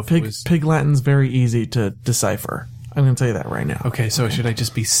didn't know if it was... Pig Latin's very easy to decipher. I'm gonna tell you that right now. Okay, so should I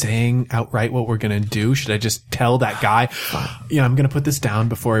just be saying outright what we're gonna do? Should I just tell that guy, I'm gonna put this down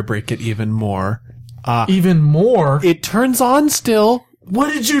before I break it even more? Even more? It turns on still.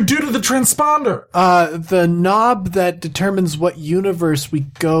 What did you do to the transponder? The knob that determines what universe we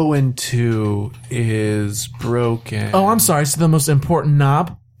go into is broken. Oh, I'm sorry. So the most important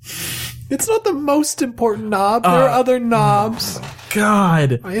knob? It's not the most important knob. There are other knobs.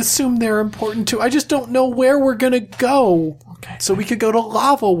 God. I assume they're important too. I just don't know where we're gonna go. Okay. So we could go to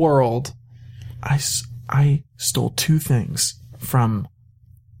Lava World. I stole two things from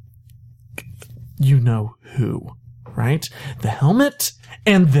you know who, right? The helmet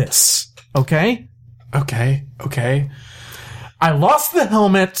and this. Okay? Okay. I lost the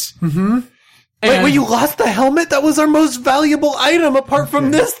helmet. Mm-hmm. Wait, you lost the helmet? That was our most valuable item apart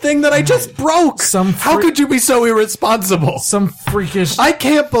from this thing that I just broke. How could you be so irresponsible? Some freakish... I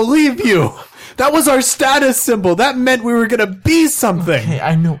can't believe you. That was our status symbol. That meant we were going to be something. Okay,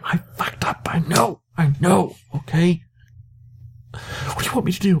 I know. I fucked up. I know. Okay? What do you want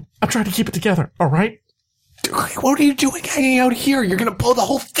me to do? I'm trying to keep it together, all right? What are you doing hanging out here? You're going to blow the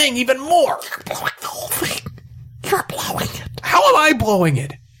whole thing even more. You're blowing the whole thing. You're blowing it. How am I blowing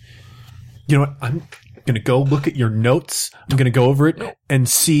it? You know what? I'm going to go look at your notes. I'm going to go over it and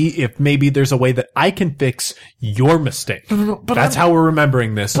see if maybe there's a way that I can fix your mistake. No, but that's how we're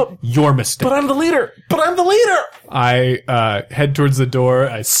remembering this. Your mistake. But I'm the leader. I head towards the door.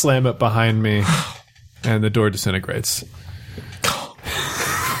 I slam it behind me, and the door disintegrates.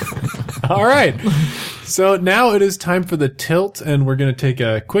 All right. So now it is time for the tilt, and we're going to take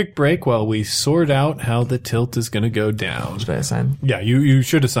a quick break while we sort out how the tilt is going to go down. Should I assign? Yeah, you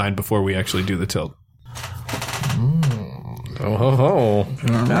should assign before we actually do the tilt. Oh, ho, ho.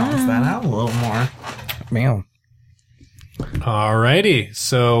 Balance that out a little more. Man. Alrighty.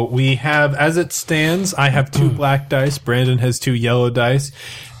 So we have, as it stands, I have 2 black dice. Brandon has 2 yellow dice.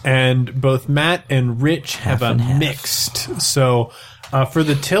 And both Matt and Rich have a mixed. So for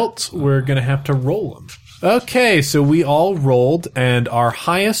the tilt, we're going to have to roll them. Okay, so we all rolled, and our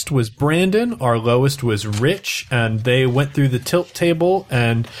highest was Brandon, our lowest was Rich, and they went through the tilt table,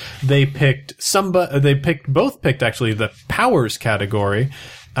 and they picked both picked actually the powers category,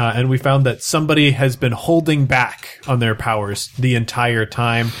 and we found that somebody has been holding back on their powers the entire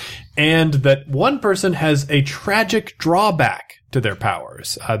time, and that one person has a tragic drawback to their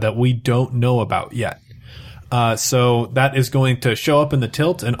powers that we don't know about yet. So that is going to show up in the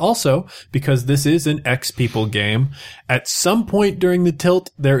tilt. And also, because this is an X people game, at some point during the tilt,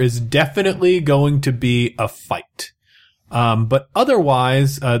 there is definitely going to be a fight. But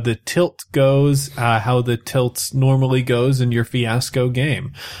otherwise, the tilt goes, how the tilt normally goes in your Fiasco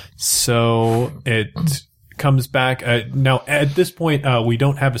game. So it comes back. Now, at this point, we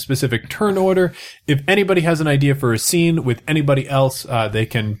don't have a specific turn order. If anybody has an idea for a scene with anybody else, they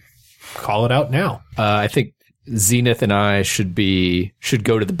can call it out now. I think Zenith and I should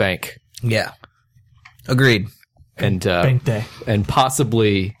go to the bank. Yeah. Agreed. And Bank day. And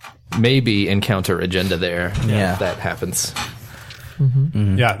possibly maybe encounter agenda there. Yeah. If that happens.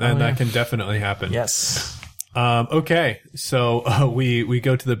 Yeah, that can definitely happen. Yes. Okay, so we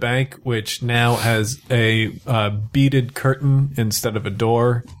go to the bank, which now has a beaded curtain instead of a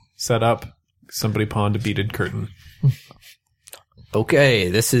door set up. Somebody pawned a beaded curtain. Okay,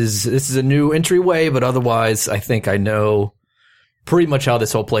 this is a new entryway, but otherwise, I think I know pretty much how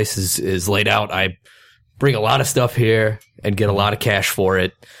this whole place is laid out. I bring a lot of stuff here and get a lot of cash for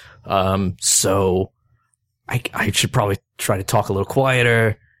it. So I should probably try to talk a little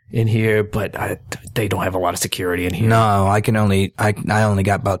quieter in here, but they don't have a lot of security in here. No, I only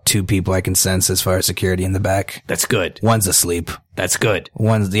got about 2 people I can sense as far as security in the back. That's good. One's asleep. That's good.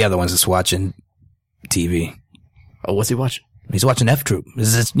 The other one's just watching TV. Oh, what's he watching? He's watching F Troop.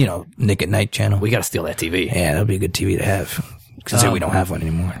 This is, Nick at Night channel. We gotta steal that TV. Yeah, that'd be a good TV to have. Considering we don't have one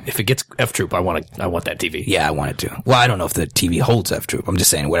anymore. If it gets F Troop, I want that TV. Yeah, I want it to. Well, I don't know if the TV holds F Troop. I'm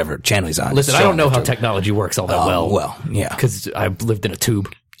just saying whatever channel he's on. Listen, I don't know how technology works all that well. Well, yeah. Because I've lived in a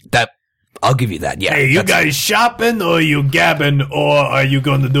tube. I'll give you that, yeah. Hey, you guys shopping, or you gabbing, or are you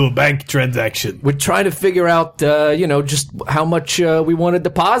going to do a bank transaction? We're trying to figure out, just how much we want to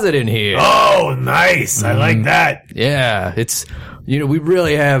deposit in here. Oh, nice. I like that. Yeah, it's, we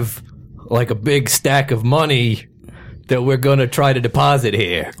really have like a big stack of money that we're going to try to deposit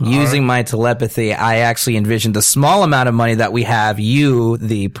here. Using my telepathy, I actually envisioned the small amount of money that we have, you,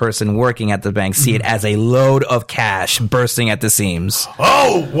 the person working at the bank, see it as a load of cash bursting at the seams.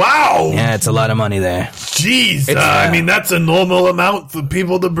 Oh, wow. Yeah, it's a lot of money there. Jeez. I mean, that's a normal amount for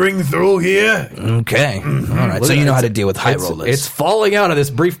people to bring through here. Okay. All right. So you know how to deal with high rollers. It's falling out of this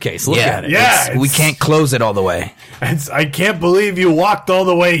briefcase. Look at it. Yeah. We can't close it all the way. I can't believe you walked all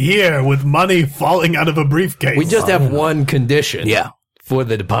the way here with money falling out of a briefcase. We just have one condition. Yeah. For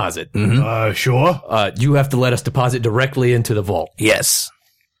the deposit. Sure. You have to let us deposit directly into the vault. Yes.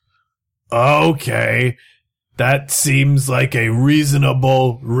 Okay. That seems like a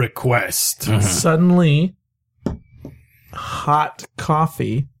reasonable request. Suddenly, hot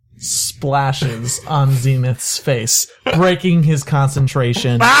coffee splashes on Zenith's face, breaking his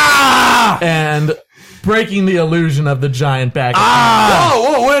concentration and breaking the illusion of the giant bag.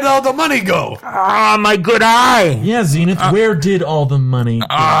 Whoa, where'd all the money go? My good eye. Yeah, Zenith, where did all the money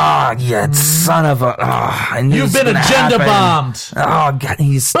go? You son of a... I knew You've this been was agenda gonna happen. bombed. Oh, God,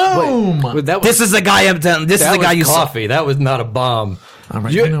 he's... Boom! This is the guy I'm telling... This is the guy you saw. coffee. That was not a bomb. All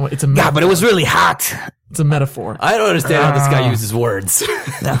right, you know what? It's a metaphor. God, but it was really hot. It's a metaphor. I don't understand how this guy uses words.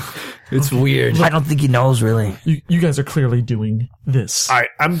 It's weird. I don't think he knows, really. You guys are clearly doing this. All right,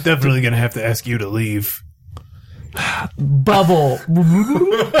 I'm definitely going to have to ask you to leave. Bubble.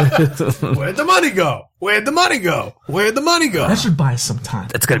 Where'd the money go? Where'd the money go? Where'd the money go? That should buy some time.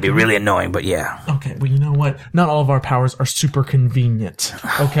 It's going to be really annoying, but yeah. Okay, well, you know what? Not all of our powers are super convenient.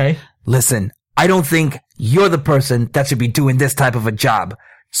 Okay? Listen, I don't think you're the person that should be doing this type of a job.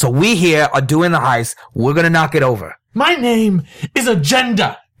 So we here are doing the heist. We're going to knock it over. My name is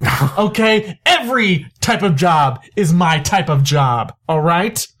Agenda. Okay? Every type of job is my type of job. All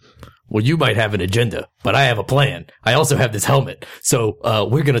right? Well, you might have an agenda, but I have a plan. I also have this helmet, so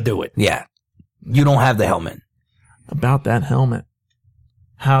we're going to do it. Yeah. You don't have the helmet. About that helmet.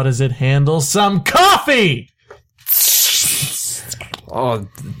 how does it handle some coffee? Oh,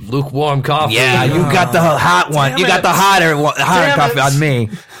 lukewarm coffee. Yeah, you got the hot one. You got the hotter coffee on me.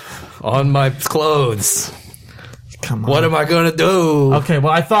 On my clothes. Come on. What am I gonna do? Okay,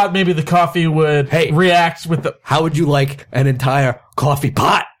 well, I thought maybe the coffee would react with the... How would you like an entire coffee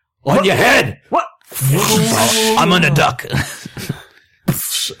pot on your head? What? I'm on a duck.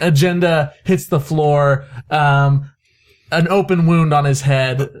 Agenda hits the floor. An open wound on his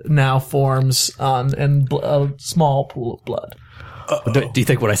head now forms and a small pool of blood. Do you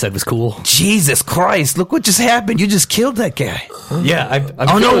think what I said was cool? Jesus Christ! Look what just happened. You just killed that guy. Yeah.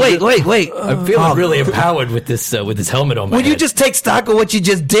 Wait. I'm feeling really empowered with this helmet on my head. Will you just take stock of what you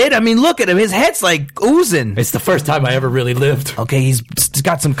just did? I mean, look at him. His head's like oozing. It's the first time I ever really lived. Okay, he's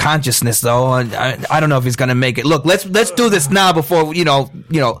got some consciousness though, and I don't know if he's gonna make it. Look, let's do this now before you know.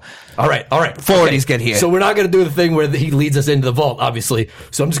 All right. 40s get here. So we're not going to do the thing where he leads us into the vault, obviously.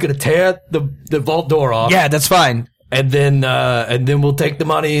 So I'm just going to tear the vault door off. Yeah, that's fine. And then we'll take the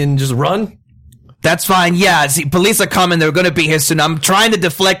money and just run. That's fine. Yeah, see, police are coming. They're going to be here soon. I'm trying to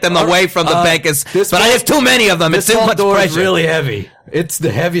deflect them away from the bankers, but there's too many of them. It's too much door pressure. Is really heavy. It's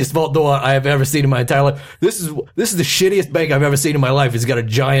the heaviest vault door I have ever seen in my entire life. This is the shittiest bank I've ever seen in my life. It's got a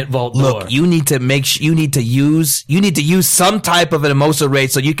giant vault door. Look, you need to use some type of an emotional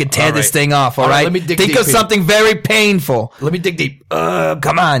rate so you can tear this thing off. All right. Let me dig Think deep of here. something very painful. Let me dig deep.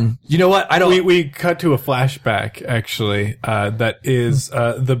 Come on. You know what? I don't. We cut to a flashback, actually, that is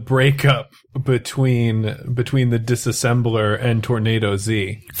the breakup between the disassembler and Tornado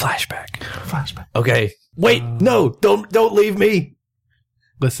Z. Flashback. Okay. Wait. No. Don't leave me.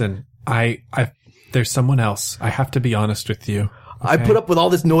 Listen, I there's someone else. I have to be honest with you. Okay? I put up with all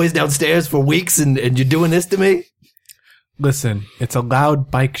this noise downstairs for weeks, and you're doing this to me? Listen, it's a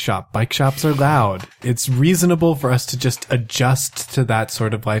loud bike shop. Bike shops are loud. It's reasonable for us to just adjust to that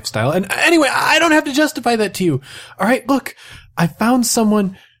sort of lifestyle. And anyway, I don't have to justify that to you. All right, look, I found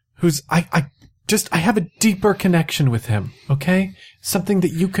someone who's, I have a deeper connection with him, okay? Something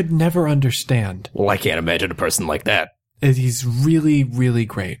that you could never understand. Well, I can't imagine a person like that. He's really, really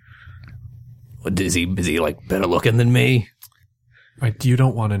great. Is he like better looking than me? Right, you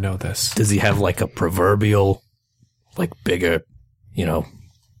don't want to know this. Does he have like a proverbial, like bigger,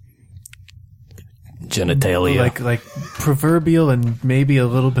 genitalia? Like proverbial and maybe a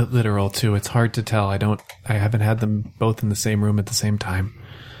little bit literal too. It's hard to tell. I haven't had them both in the same room at the same time.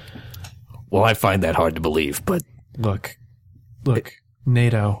 Well, I find that hard to believe, but Look,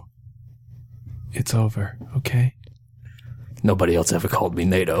 NATO. It's over, okay? nobody else ever called me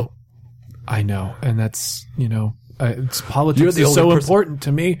NATO. I know, and that's, it's politics You're the is only so person- important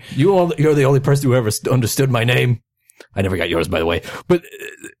to me. You're the only person who ever understood my name. I never got yours, by the way. But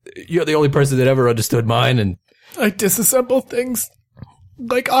you're the only person that ever understood mine. And I disassemble things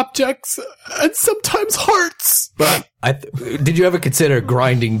like objects and sometimes hearts. but did you ever consider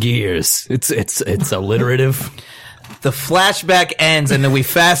grinding gears? It's alliterative. The flashback ends, and then we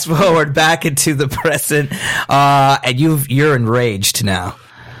fast forward back into the present, and you're enraged now.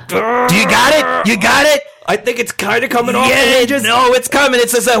 Do you got it? You got it? I think it's kind of coming off. Yeah, no, it's coming. It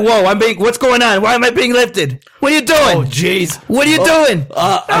says, "Whoa, what's going on? Why am I being lifted? What are you doing? Oh, jeez. What are you doing?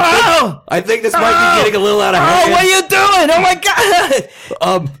 I think this might be getting a little out of hand. Oh, what are you doing? Oh my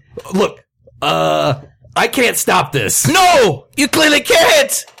God! Look, I can't stop this. No, you clearly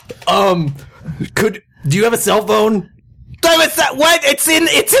can't. Do you have a cell phone? What? It's in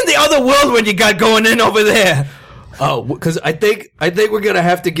the other world when you got going in over there. Oh, because I think we're gonna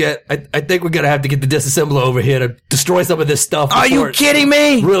have to get the disassembler over here to destroy some of this stuff. Are you kidding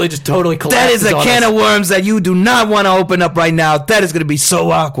me? Really, just totally That collapses is a on can us. of worms that you do not want to open up right now. That is going to be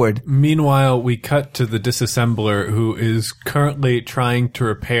so awkward. Meanwhile, we cut to the disassembler who is currently trying to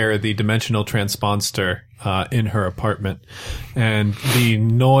repair the dimensional transponster in her apartment. And the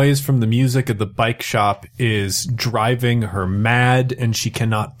noise from the music at the bike shop is driving her mad, and she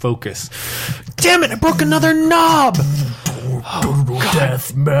cannot focus. Damn it, I broke another knob!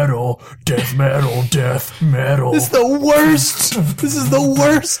 Death metal, death metal, death metal. This is the worst! This is the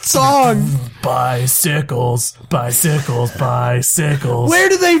worst song! Bicycles, bicycles, bicycles. Where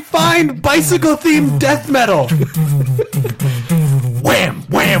do they find bicycle-themed death metal? Wham,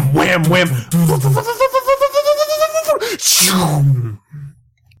 wham, wham, wham.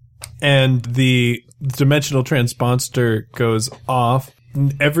 And the dimensional transponster goes off.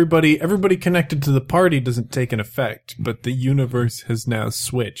 Everybody connected to the party doesn't take an effect, but the universe has now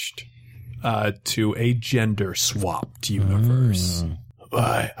switched to a gender swapped universe.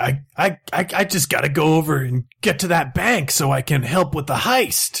 I just gotta go over and get to that bank so I can help with the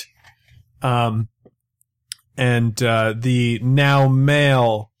heist. and the now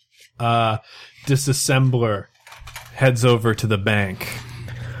male disassembler heads over to the bank.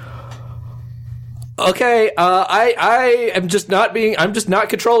 Okay, I am just not I'm just not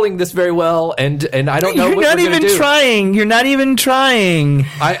controlling this very well, and I don't know what we're gonna do. You're not even trying. You're not even trying.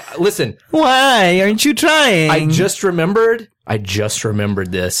 Listen. Why aren't you trying? I just remembered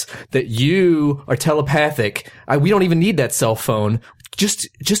this, that you are telepathic. We don't even need that cell phone. Just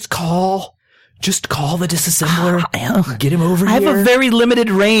call the disassembler. Get him over here. I have a very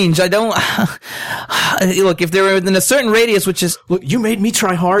limited range. I don't look, if they're within a certain radius, which is look, you made me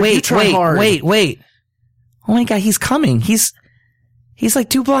try hard. You try hard. Wait. Oh my God, he's coming. He's like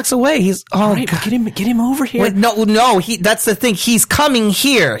 2 blocks away. Right, but get him over here. Wait, no, that's the thing. He's coming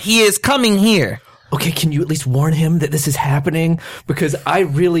here. He is coming here. Okay, can you at least warn him that this is happening? Because I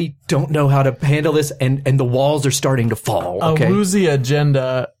really don't know how to handle this, and the walls are starting to fall. Okay? A woozy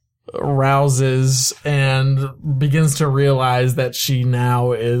agenda rouses and begins to realize that she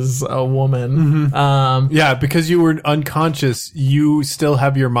now is a woman. Mm-hmm. Yeah, because you were unconscious, you still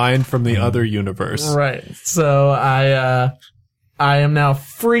have your mind from the other universe. Right. So I am now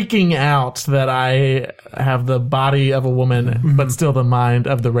freaking out that I have the body of a woman, but still the mind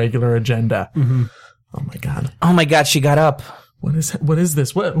of the regular agenda. Mm-hmm. Oh my God, she got up. What is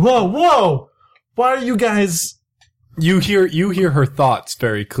this? Whoa. Why are you guys... You hear her thoughts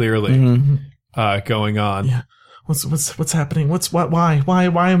very clearly, going on. Yeah. What's happening? Why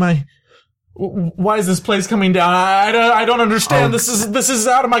am I? Why is this place coming down? I don't understand. This is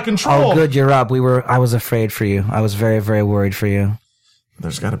out of my control. Oh, good, you're up. I was afraid for you. I was very, very worried for you.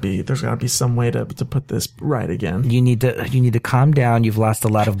 There's gotta be some way to put this right again. You need to calm down. You've lost a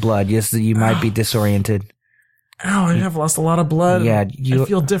lot of blood. Yes, you might be disoriented. Ow, I have lost a lot of blood. Yeah, I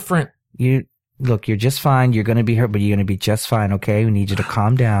feel different. Look, you're just fine. You're going to be hurt, but you're going to be just fine, okay? We need you to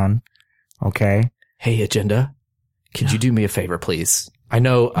calm down, okay? Hey, Agenda, could you do me a favor, please? I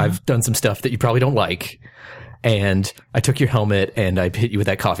know I've done some stuff that you probably don't like, and I took your helmet and I hit you with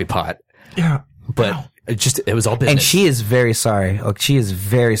that coffee pot. Yeah. But it was all business. And she is very sorry. Look, she is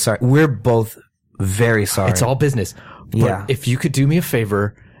very sorry. We're both very sorry. It's all business. But yeah. If you could do me a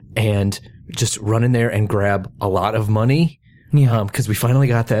favor and just run in there and grab a lot of money... Yeah, because we finally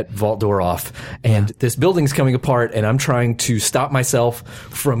got that vault door off, and this building's coming apart, and I'm trying to stop myself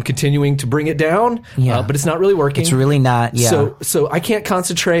from continuing to bring it down. Yeah, but it's not really working. It's really not. Yeah. So I can't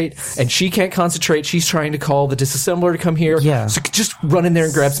concentrate, and she can't concentrate. She's trying to call the disassembler to come here. Yeah. So just run in there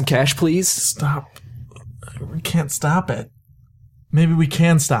and grab some cash, please. Stop. We can't stop it. Maybe we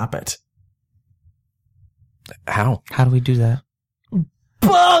can stop it. How? How do we do that?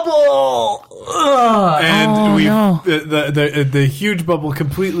 Bubble! And the huge bubble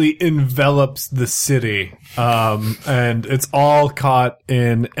completely envelops the city, and it's all caught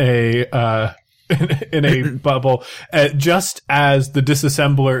in a bubble. Just as the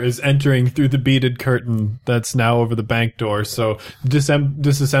disassembler is entering through the beaded curtain that's now over the bank door, so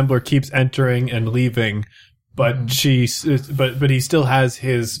disassembler keeps entering and leaving. But but he still has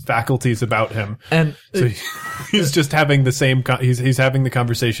his faculties about him, and so he's just having the same. He's having the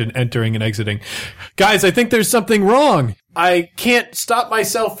conversation, entering and exiting. Guys, I think there's something wrong. I can't stop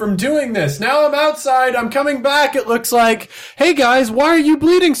myself from doing this. Now I'm outside. I'm coming back. It looks like. Hey guys, why are you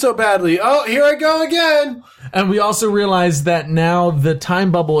bleeding so badly? Oh, here I go again. And we also realize that now the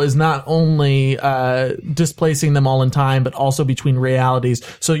time bubble is not only displacing them all in time, but also between realities.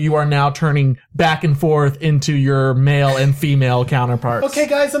 So you are now turning back and forth into your male and female counterparts. Okay,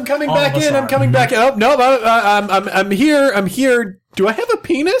 guys, I'm coming back in. I'm coming back in. Oh no, I'm here. I'm here. Do I have a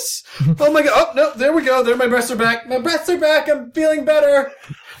penis? Oh my god! Oh no, there we go. There, my breasts are back. My breasts are back. I'm feeling better.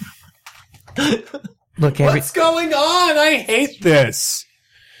 Look, what's going on? I hate this.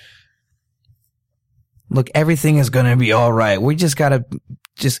 Look, everything is going to be all right. We just got to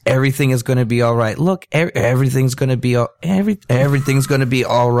everything is going to be all right. Look, everything's going to be everything's going to be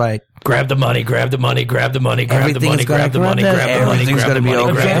all right. Grab the money, grab the money, grab the money, grab the money, grab the money, grab the money, everything's going to be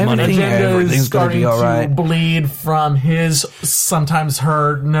okay. Everything's going to be all right. Bleed from his, sometimes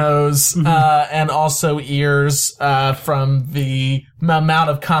her nose, and also ears, from the amount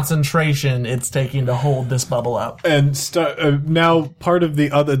of concentration it's taking to hold this bubble up. And now part of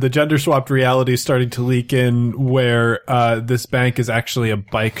the gender swapped reality is starting to leak in, where this bank is actually a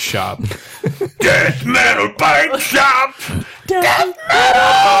bike shop. Death metal bike shop. Death metal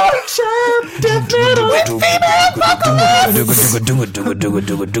bike shop. Death metal with female vocalists.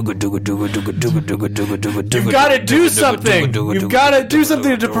 You've got to do something. You've got to do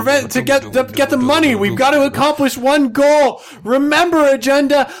something to get the money. We've got to accomplish one goal. Remember,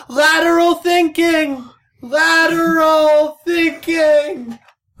 Agenda, lateral thinking. Lateral thinking.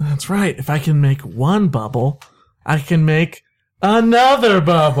 That's right. If I can make one bubble I can make another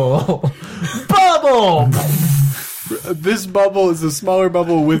bubble. Bubble! This bubble is a smaller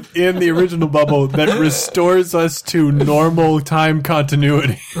bubble within the original bubble that restores us to normal time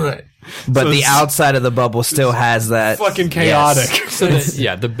continuity. Right. But So the it's outside of the bubble still has that. Fucking chaotic. Yes. So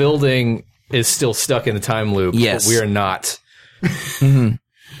the building is still stuck in the time loop. Yes. But we are not.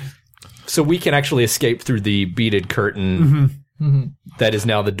 So we can actually escape through the beaded curtain that is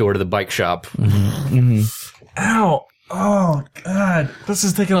now the door to the bike shop. Ow. Oh, God. This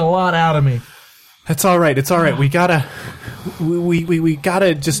is taking a lot out of me. It's all right. It's all right. We gotta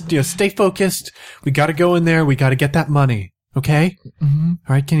just stay focused. We gotta go in there. We gotta get that money. Okay. All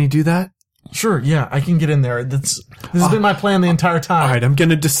right. Can you do that? Sure, yeah, I can get in there. This has been my plan the entire time. All right. I'm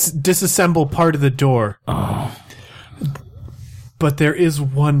gonna disassemble part of the door. But there is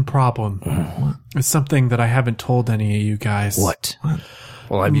one problem. It's something that I haven't told any of you guys. What?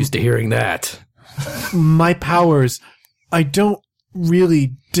 Well, I'm used to hearing that. My powers, I don't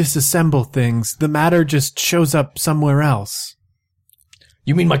really disassemble things. The matter just shows up somewhere else.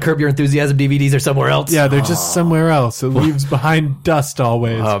 You mean my Curb Your Enthusiasm DVDs are somewhere else? Yeah, they're just somewhere else. It leaves behind dust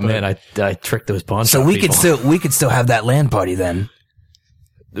always. Oh but- man, I tricked those pawn So shop we people. could still have that land party then.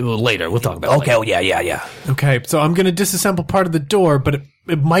 Well, later. We'll talk about it Okay. later. Oh, yeah. Okay, so I'm going to disassemble part of the door, but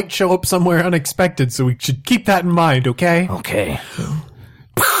it might show up somewhere unexpected, so we should keep that in mind, okay? Okay.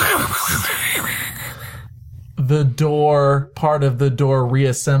 The part of the door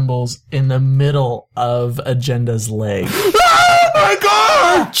reassembles in the middle of Agenda's leg.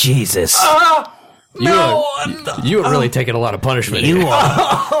 Jesus. You are really taking a lot of punishment You here.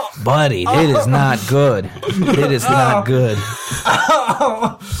 are, buddy. It is not good. It is not good.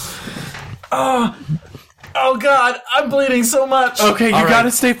 Oh, God, I'm bleeding so much. Okay, you All right. got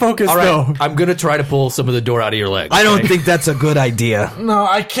to stay focused, All right, though. I'm gonna try to pull some of the door out of your leg. I don't okay? think that's a good idea. No,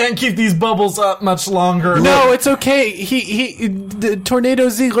 I can't keep these bubbles up much longer. No, it's okay. The Tornado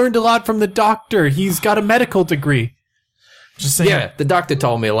Z learned a lot from the doctor. He's got a medical degree. Just saying. Yeah, the doctor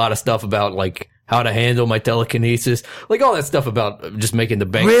told me a lot of stuff about like how to handle my telekinesis, like all that stuff about just making the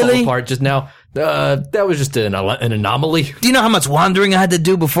bank Really? fall apart just now. That was just an anomaly. Do you know how much wandering I had to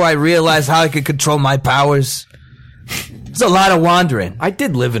do before I realized how I could control my powers? It's a lot of wandering. I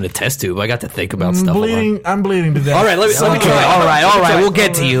did live in a test tube. I got to think about stuff. I'm bleeding to death. All right, let me Okay, try. all right. We'll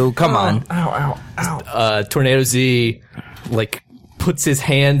get to you. Come on. Ow. Tornado Z like puts his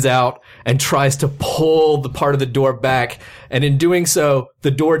hands out and tries to pull the part of the door back, and in doing so,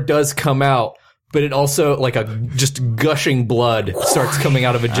 the door does come out. But it also, like a just gushing blood starts coming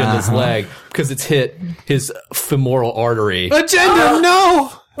out of Agenda's leg because it's hit his femoral artery. Agenda,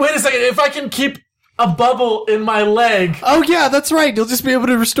 no! Wait a second. If I can keep a bubble in my leg. Oh, yeah, that's right. You'll just be able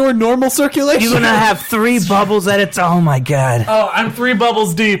to restore normal circulation. You're gonna have 3 bubbles at it. Oh my god. Oh, I'm 3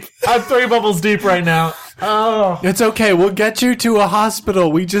 bubbles deep. I'm 3 bubbles deep right now. Oh. It's okay. We'll get you to a hospital.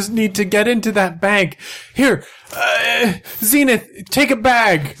 We just need to get into that bank. Here, Zenith, take a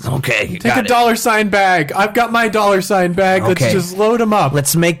bag. Okay, Take a $sign bag. I've got my $sign bag. Okay. Let's just load them up.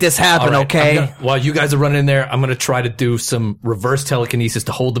 Let's make this happen, All right, okay? while you guys are running in there, I'm going to try to do some reverse telekinesis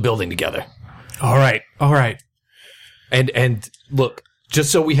to hold the building together. All right. And look,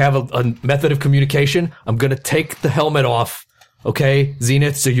 just so we have a method of communication, I'm going to take the helmet off, okay,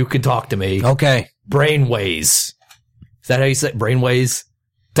 Zenith, so you can talk to me. Okay. Brainways. Is that how you say it? Brainways?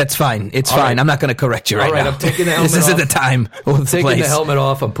 That's fine. It's All fine. right. I'm not going to correct you right All right, now. I'm taking the helmet This isn't off. the time or the Taking place. the helmet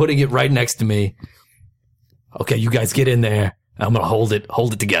off, I'm putting it right next to me. Okay, you guys get in there. I'm going to hold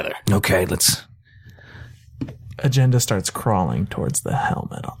it together. Okay, let's... Agenda starts crawling towards the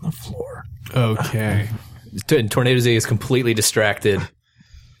helmet on the floor. Okay. Tornado Z is completely distracted,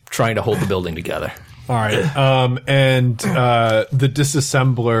 trying to hold the building together. All right. And the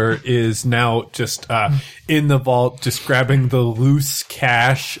disassembler is now just in the vault, just grabbing the loose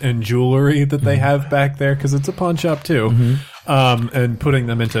cash and jewelry that they have back there, because it's a pawn shop too, and putting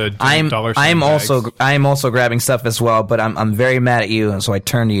them into dollar sign bags. I am also grabbing stuff as well, but I'm very mad at you, and so I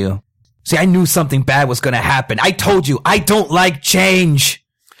turn to you. See, I knew something bad was going to happen. I told you, I don't like change.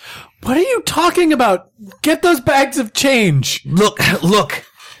 What are you talking about? Get those bags of change. Look,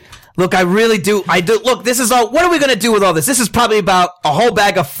 I really do. I do. Look, this is all. What are we going to do with all this? This is probably about a whole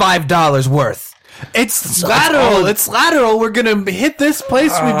bag of $5 worth. It's lateral. It's lateral. We're gonna hit this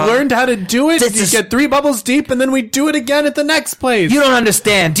place. We've learned how to do it. This You is- get 3 bubbles deep, and then we do it again at the next place. You don't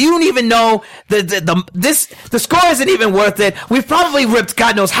understand. Do you even know the score isn't even worth it? We've probably ripped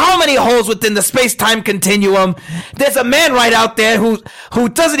God knows how many holes within the space-time continuum. There's a man right out there who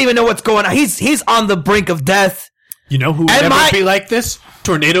doesn't even know what's going on. He's on the brink of death. You know who would Am never I- be like this?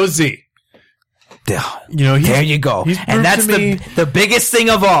 Tornado Z. There you go. And that's the biggest thing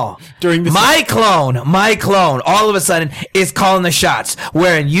of all. During this my clone, all of a sudden is calling the shots.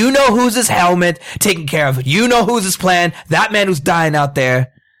 Wearing who's his helmet, taking care of who's his plan. That man who's dying out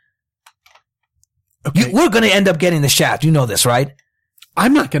there. Okay. We're going to end up getting the shaft. You know this, right?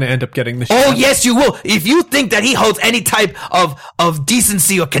 I'm not going to end up getting the Oh, yes, you will. If you think that he holds any type of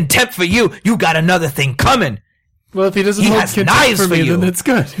decency or contempt for you, you got another thing coming. Well, if he doesn't He hold has contempt knives for me, for you. then it's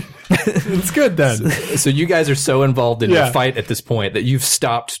good. It's good then. So you guys are so involved in your fight at this point that you've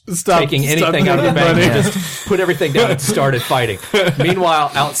stopped taking anything out of the bag. money. You just put everything down and started fighting.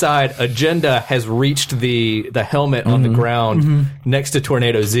 Meanwhile, outside, Agenda has reached the helmet on the ground next to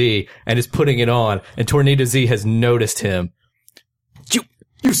Tornado Z and is putting it on. And Tornado Z has noticed him.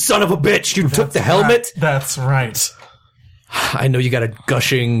 You son of a bitch! You took the helmet. That's right. I know you got a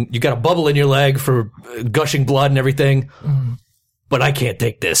bubble in your leg for gushing blood and everything. But I can't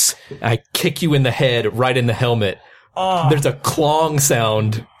take this. I kick you in the head, right in the helmet. There's a clong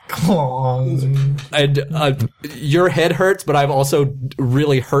sound. Clong. And your head hurts, but I've also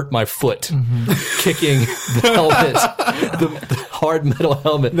really hurt my foot kicking the helmet, the hard metal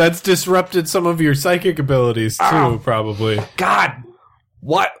helmet. That's disrupted some of your psychic abilities too, probably. God,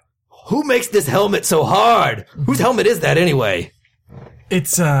 what? Who makes this helmet so hard? Whose helmet is that anyway?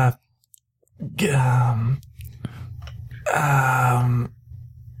 It's I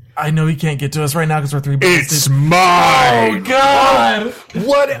know he can't get to us right now because we're 3 blocks. It's mine. Oh God!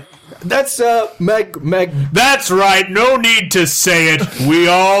 What? That's Meg. That's right. No need to say it. We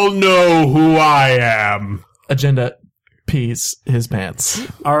all know who I am. Agenda pees his pants.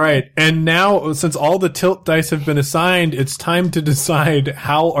 All right, and now since all the tilt dice have been assigned, it's time to decide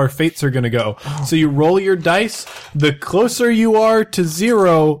how our fates are going to go. So you roll your dice. The closer you are to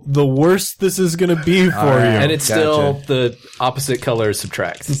 0, the worse this is going to be for you. And it's still the opposite color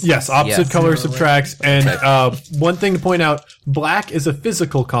subtracts. Yes, opposite color subtracts. And one thing to point out, black is a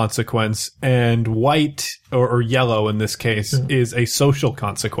physical consequence, and white, or yellow in this case, is a social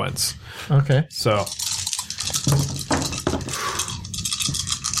consequence. Okay.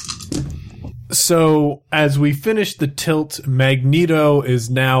 So as we finish the tilt, Magneto is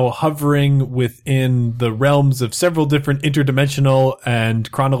now hovering within the realms of several different interdimensional and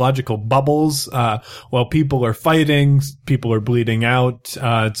chronological bubbles. While people are fighting, people are bleeding out.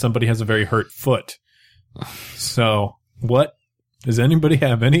 Somebody has a very hurt foot. So does anybody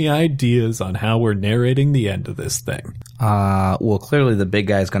have any ideas on how we're narrating the end of this thing? Well, clearly the big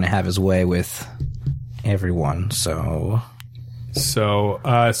guy's going to have his way with everyone, so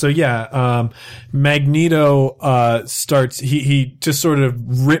Magneto starts, he just sort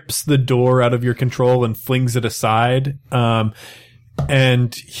of rips the door out of your control and flings it aside.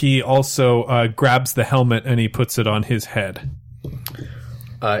 And he also grabs the helmet and he puts it on his head.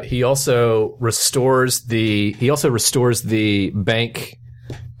 He also restores the bank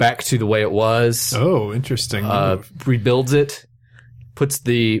back to the way it was. Oh, interesting. Rebuilds it, puts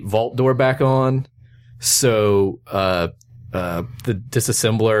the vault door back on. So, the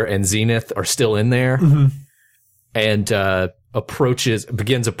disassembler and Zenith are still in there, and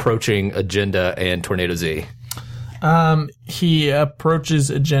begins approaching Agenda and Tornado Z. He approaches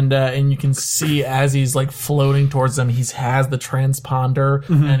Agenda, and you can see as he's like floating towards them, he has the transponder,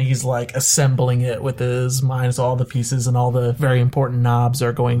 and he's like assembling it with his mind. So all the pieces and all the very important knobs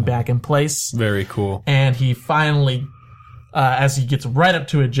are going back in place. Very cool. And he finally, as he gets right up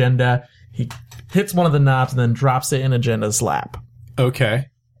to Agenda, he hits one of the knobs and then drops it in Agenda's lap. Okay.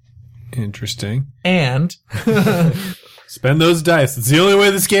 Interesting. And spend those dice. It's the only way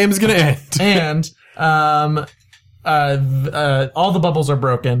this game is going to end. And all the bubbles are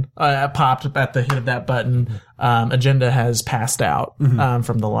broken. Popped at the hit of that button. Agenda has passed out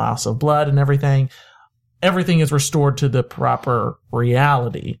from the loss of blood and everything. Everything is restored to the proper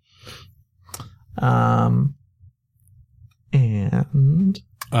reality.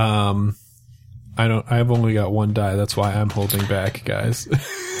 I've only got one die. That's why I'm holding back, guys.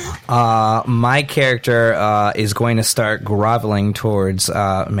 My character is going to start groveling towards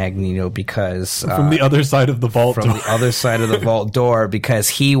Magneto because from the other side of the vault door. The other side of the vault door, because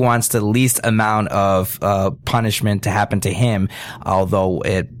he wants the least amount of punishment to happen to him, although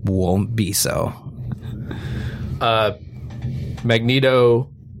it won't be so. Magneto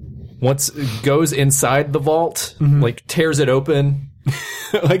goes inside the vault, like tears it open.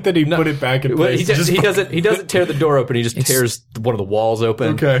 I like that he put it back in place. He doesn't tear the door open. He just tears one of the walls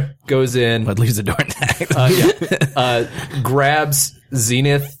open. Okay. Goes in. But leaves the door intact. Grabs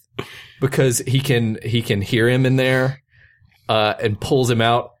Zenith because he can hear him in there, and pulls him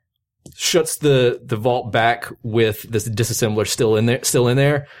out. shuts the vault back with this disassembler still in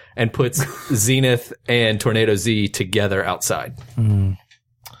there, and puts Zenith and Tornado Z together outside.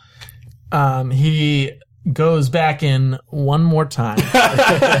 He goes back in one more time.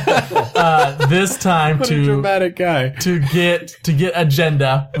 This time What a dramatic guy. to get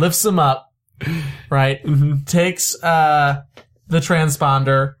Agenda, lifts him up, right? Takes the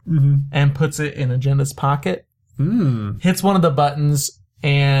transponder and puts it in Agenda's pocket. Hits one of the buttons,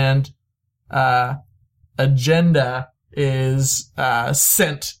 and Agenda is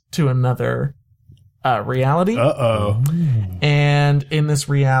sent to another reality. Uh-oh. And in this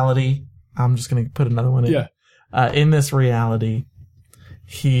reality, I'm just going to put another one in. Yeah. In this reality,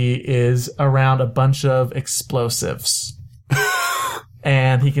 he is around a bunch of explosives.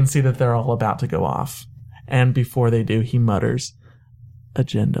 And he can see that they're all about to go off. And before they do, he mutters,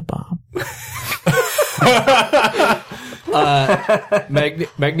 "Agenda bomb."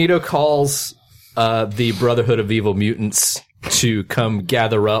 Magneto calls the Brotherhood of Evil Mutants to come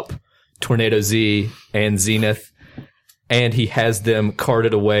gather up Tornado Z and Zenith, and he has them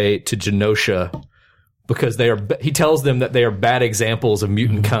carted away to Genosha because he tells them that they are bad examples of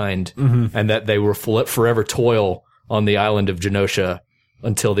mutant kind, and that they will forever toil on the island of Genosha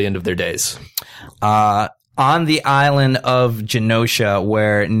until the end of their days. On the island of Genosha,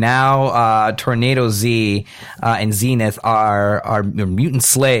 where now Tornado Z and Zenith are mutant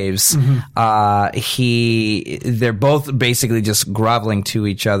slaves, they're both basically just groveling to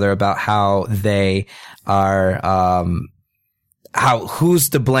each other about how they are who's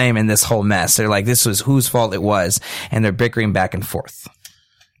to blame in this whole mess. They're like, this was whose fault it was, and they're bickering back and forth.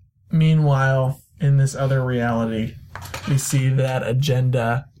 Meanwhile, in this other reality, we see that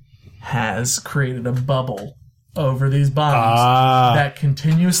Agenda has created a bubble over these bombs that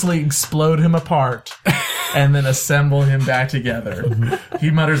continuously explode him apart and then assemble him back together. He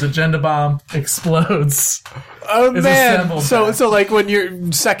mutters, "Agenda bomb," explodes. Oh Is man! assembled So back. like when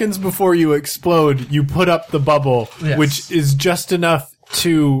you're seconds before you explode, you put up the bubble, Yes. which is just enough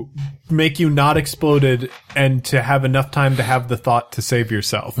to make you not exploded and to have enough time to have the thought to save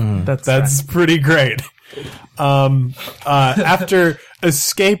yourself. That's pretty great. After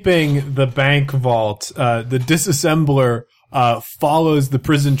escaping the bank vault, the disassembler follows the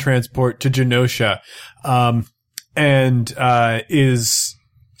prison transport to Genosha, and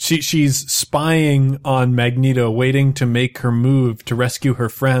she's spying on Magneto, waiting to make her move to rescue her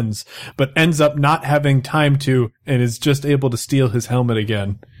friends, but ends up not having time to, and is just able to steal his helmet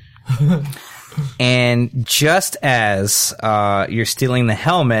again. And just as you're stealing the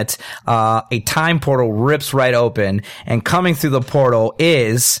helmet, a time portal rips right open, and coming through the portal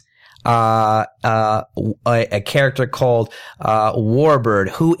is a character called Warbird,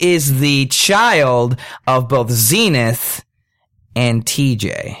 who is the child of both Zenith and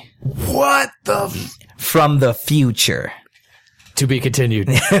TJ. What the From the future. To be continued.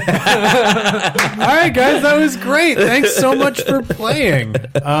 All right, guys, that was great. Thanks so much for playing.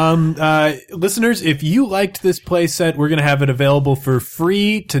 Listeners, if you liked this playset, we're going to have it available for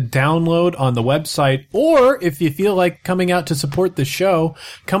free to download on the website. Or if you feel like coming out to support the show,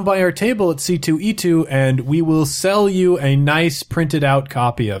 come by our table at C2E2 and we will sell you a nice printed out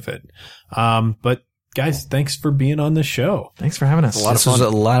copy of it. But guys, thanks for being on the show. Thanks for having us. This was a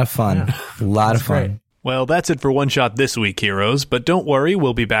lot of fun. A lot of fun. great. Well, that's it for One Shot this week, heroes, but don't worry,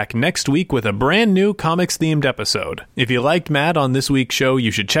 we'll be back next week with a brand new comics-themed episode. If you liked Matt on this week's show,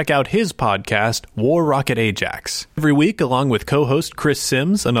 you should check out his podcast, War Rocket Ajax. Every week, along with co-host Chris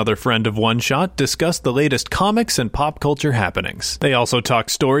Sims, another friend of One Shot, discuss the latest comics and pop culture happenings. They also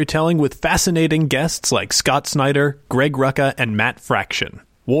talk storytelling with fascinating guests like Scott Snyder, Greg Rucka, and Matt Fraction.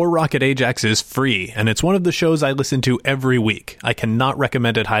 War Rocket Ajax is free, and it's one of the shows I listen to every week. I cannot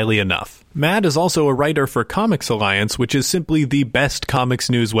recommend it highly enough. Matt is also a writer for Comics Alliance, which is simply the best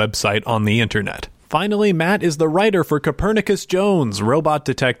comics news website on the internet. Finally, Matt is the writer for Copernicus Jones, Robot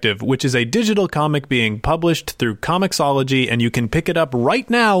Detective, which is a digital comic being published through Comixology, and you can pick it up right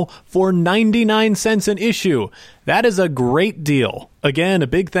now for 99 cents an issue. That is a great deal. Again, a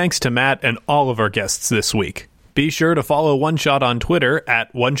big thanks to Matt and all of our guests this week. Be sure to follow One Shot on Twitter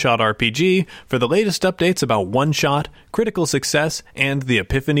at OneShotRPG for the latest updates about One Shot, Critical Success, and the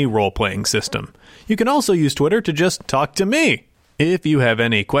Epiphany role-playing system. You can also use Twitter to just talk to me. If you have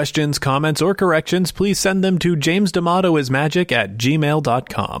any questions, comments, or corrections, please send them to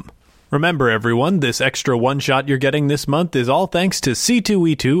jamesdamatoismagic@gmail.com. Remember, everyone, this extra one-shot you're getting this month is all thanks to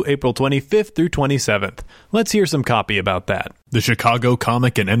C2E2, April 25th through 27th. Let's hear some copy about that. The Chicago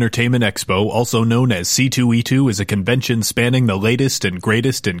Comic and Entertainment Expo, also known as C2E2, is a convention spanning the latest and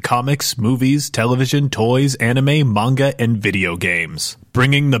greatest in comics, movies, television, toys, anime, manga, and video games.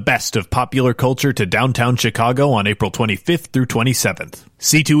 bringing the best of popular culture to downtown Chicago on April 25th through 27th.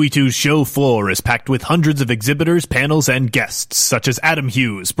 C2E2's show floor is packed with hundreds of exhibitors, panels, and guests, such as Adam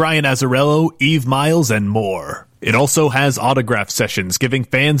Hughes, Brian Azzarello, Eve Miles, and more. It also has autograph sessions giving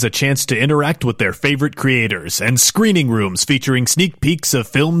fans a chance to interact with their favorite creators, and screening rooms featuring sneak peeks of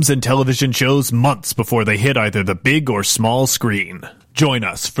films and television shows months before they hit either the big or small screen. Join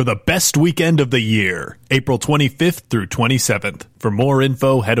us for the best weekend of the year, April 25th through 27th. For more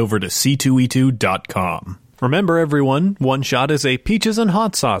info, head over to c2e2.com. Remember, everyone, One Shot is a Peaches and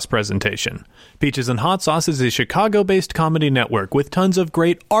Hot Sauce presentation. Peaches and Hot Sauce is a Chicago-based comedy network with tons of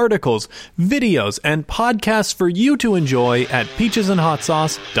great articles, videos, and podcasts for you to enjoy at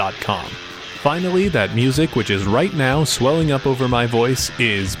peachesandhotsauce.com. Finally, that music, which is right now swelling up over my voice,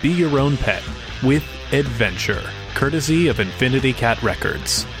 is Be Your Own Pet with Adventure, courtesy of Infinity Cat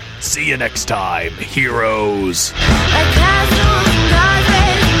Records. See you next time, heroes! Like castles and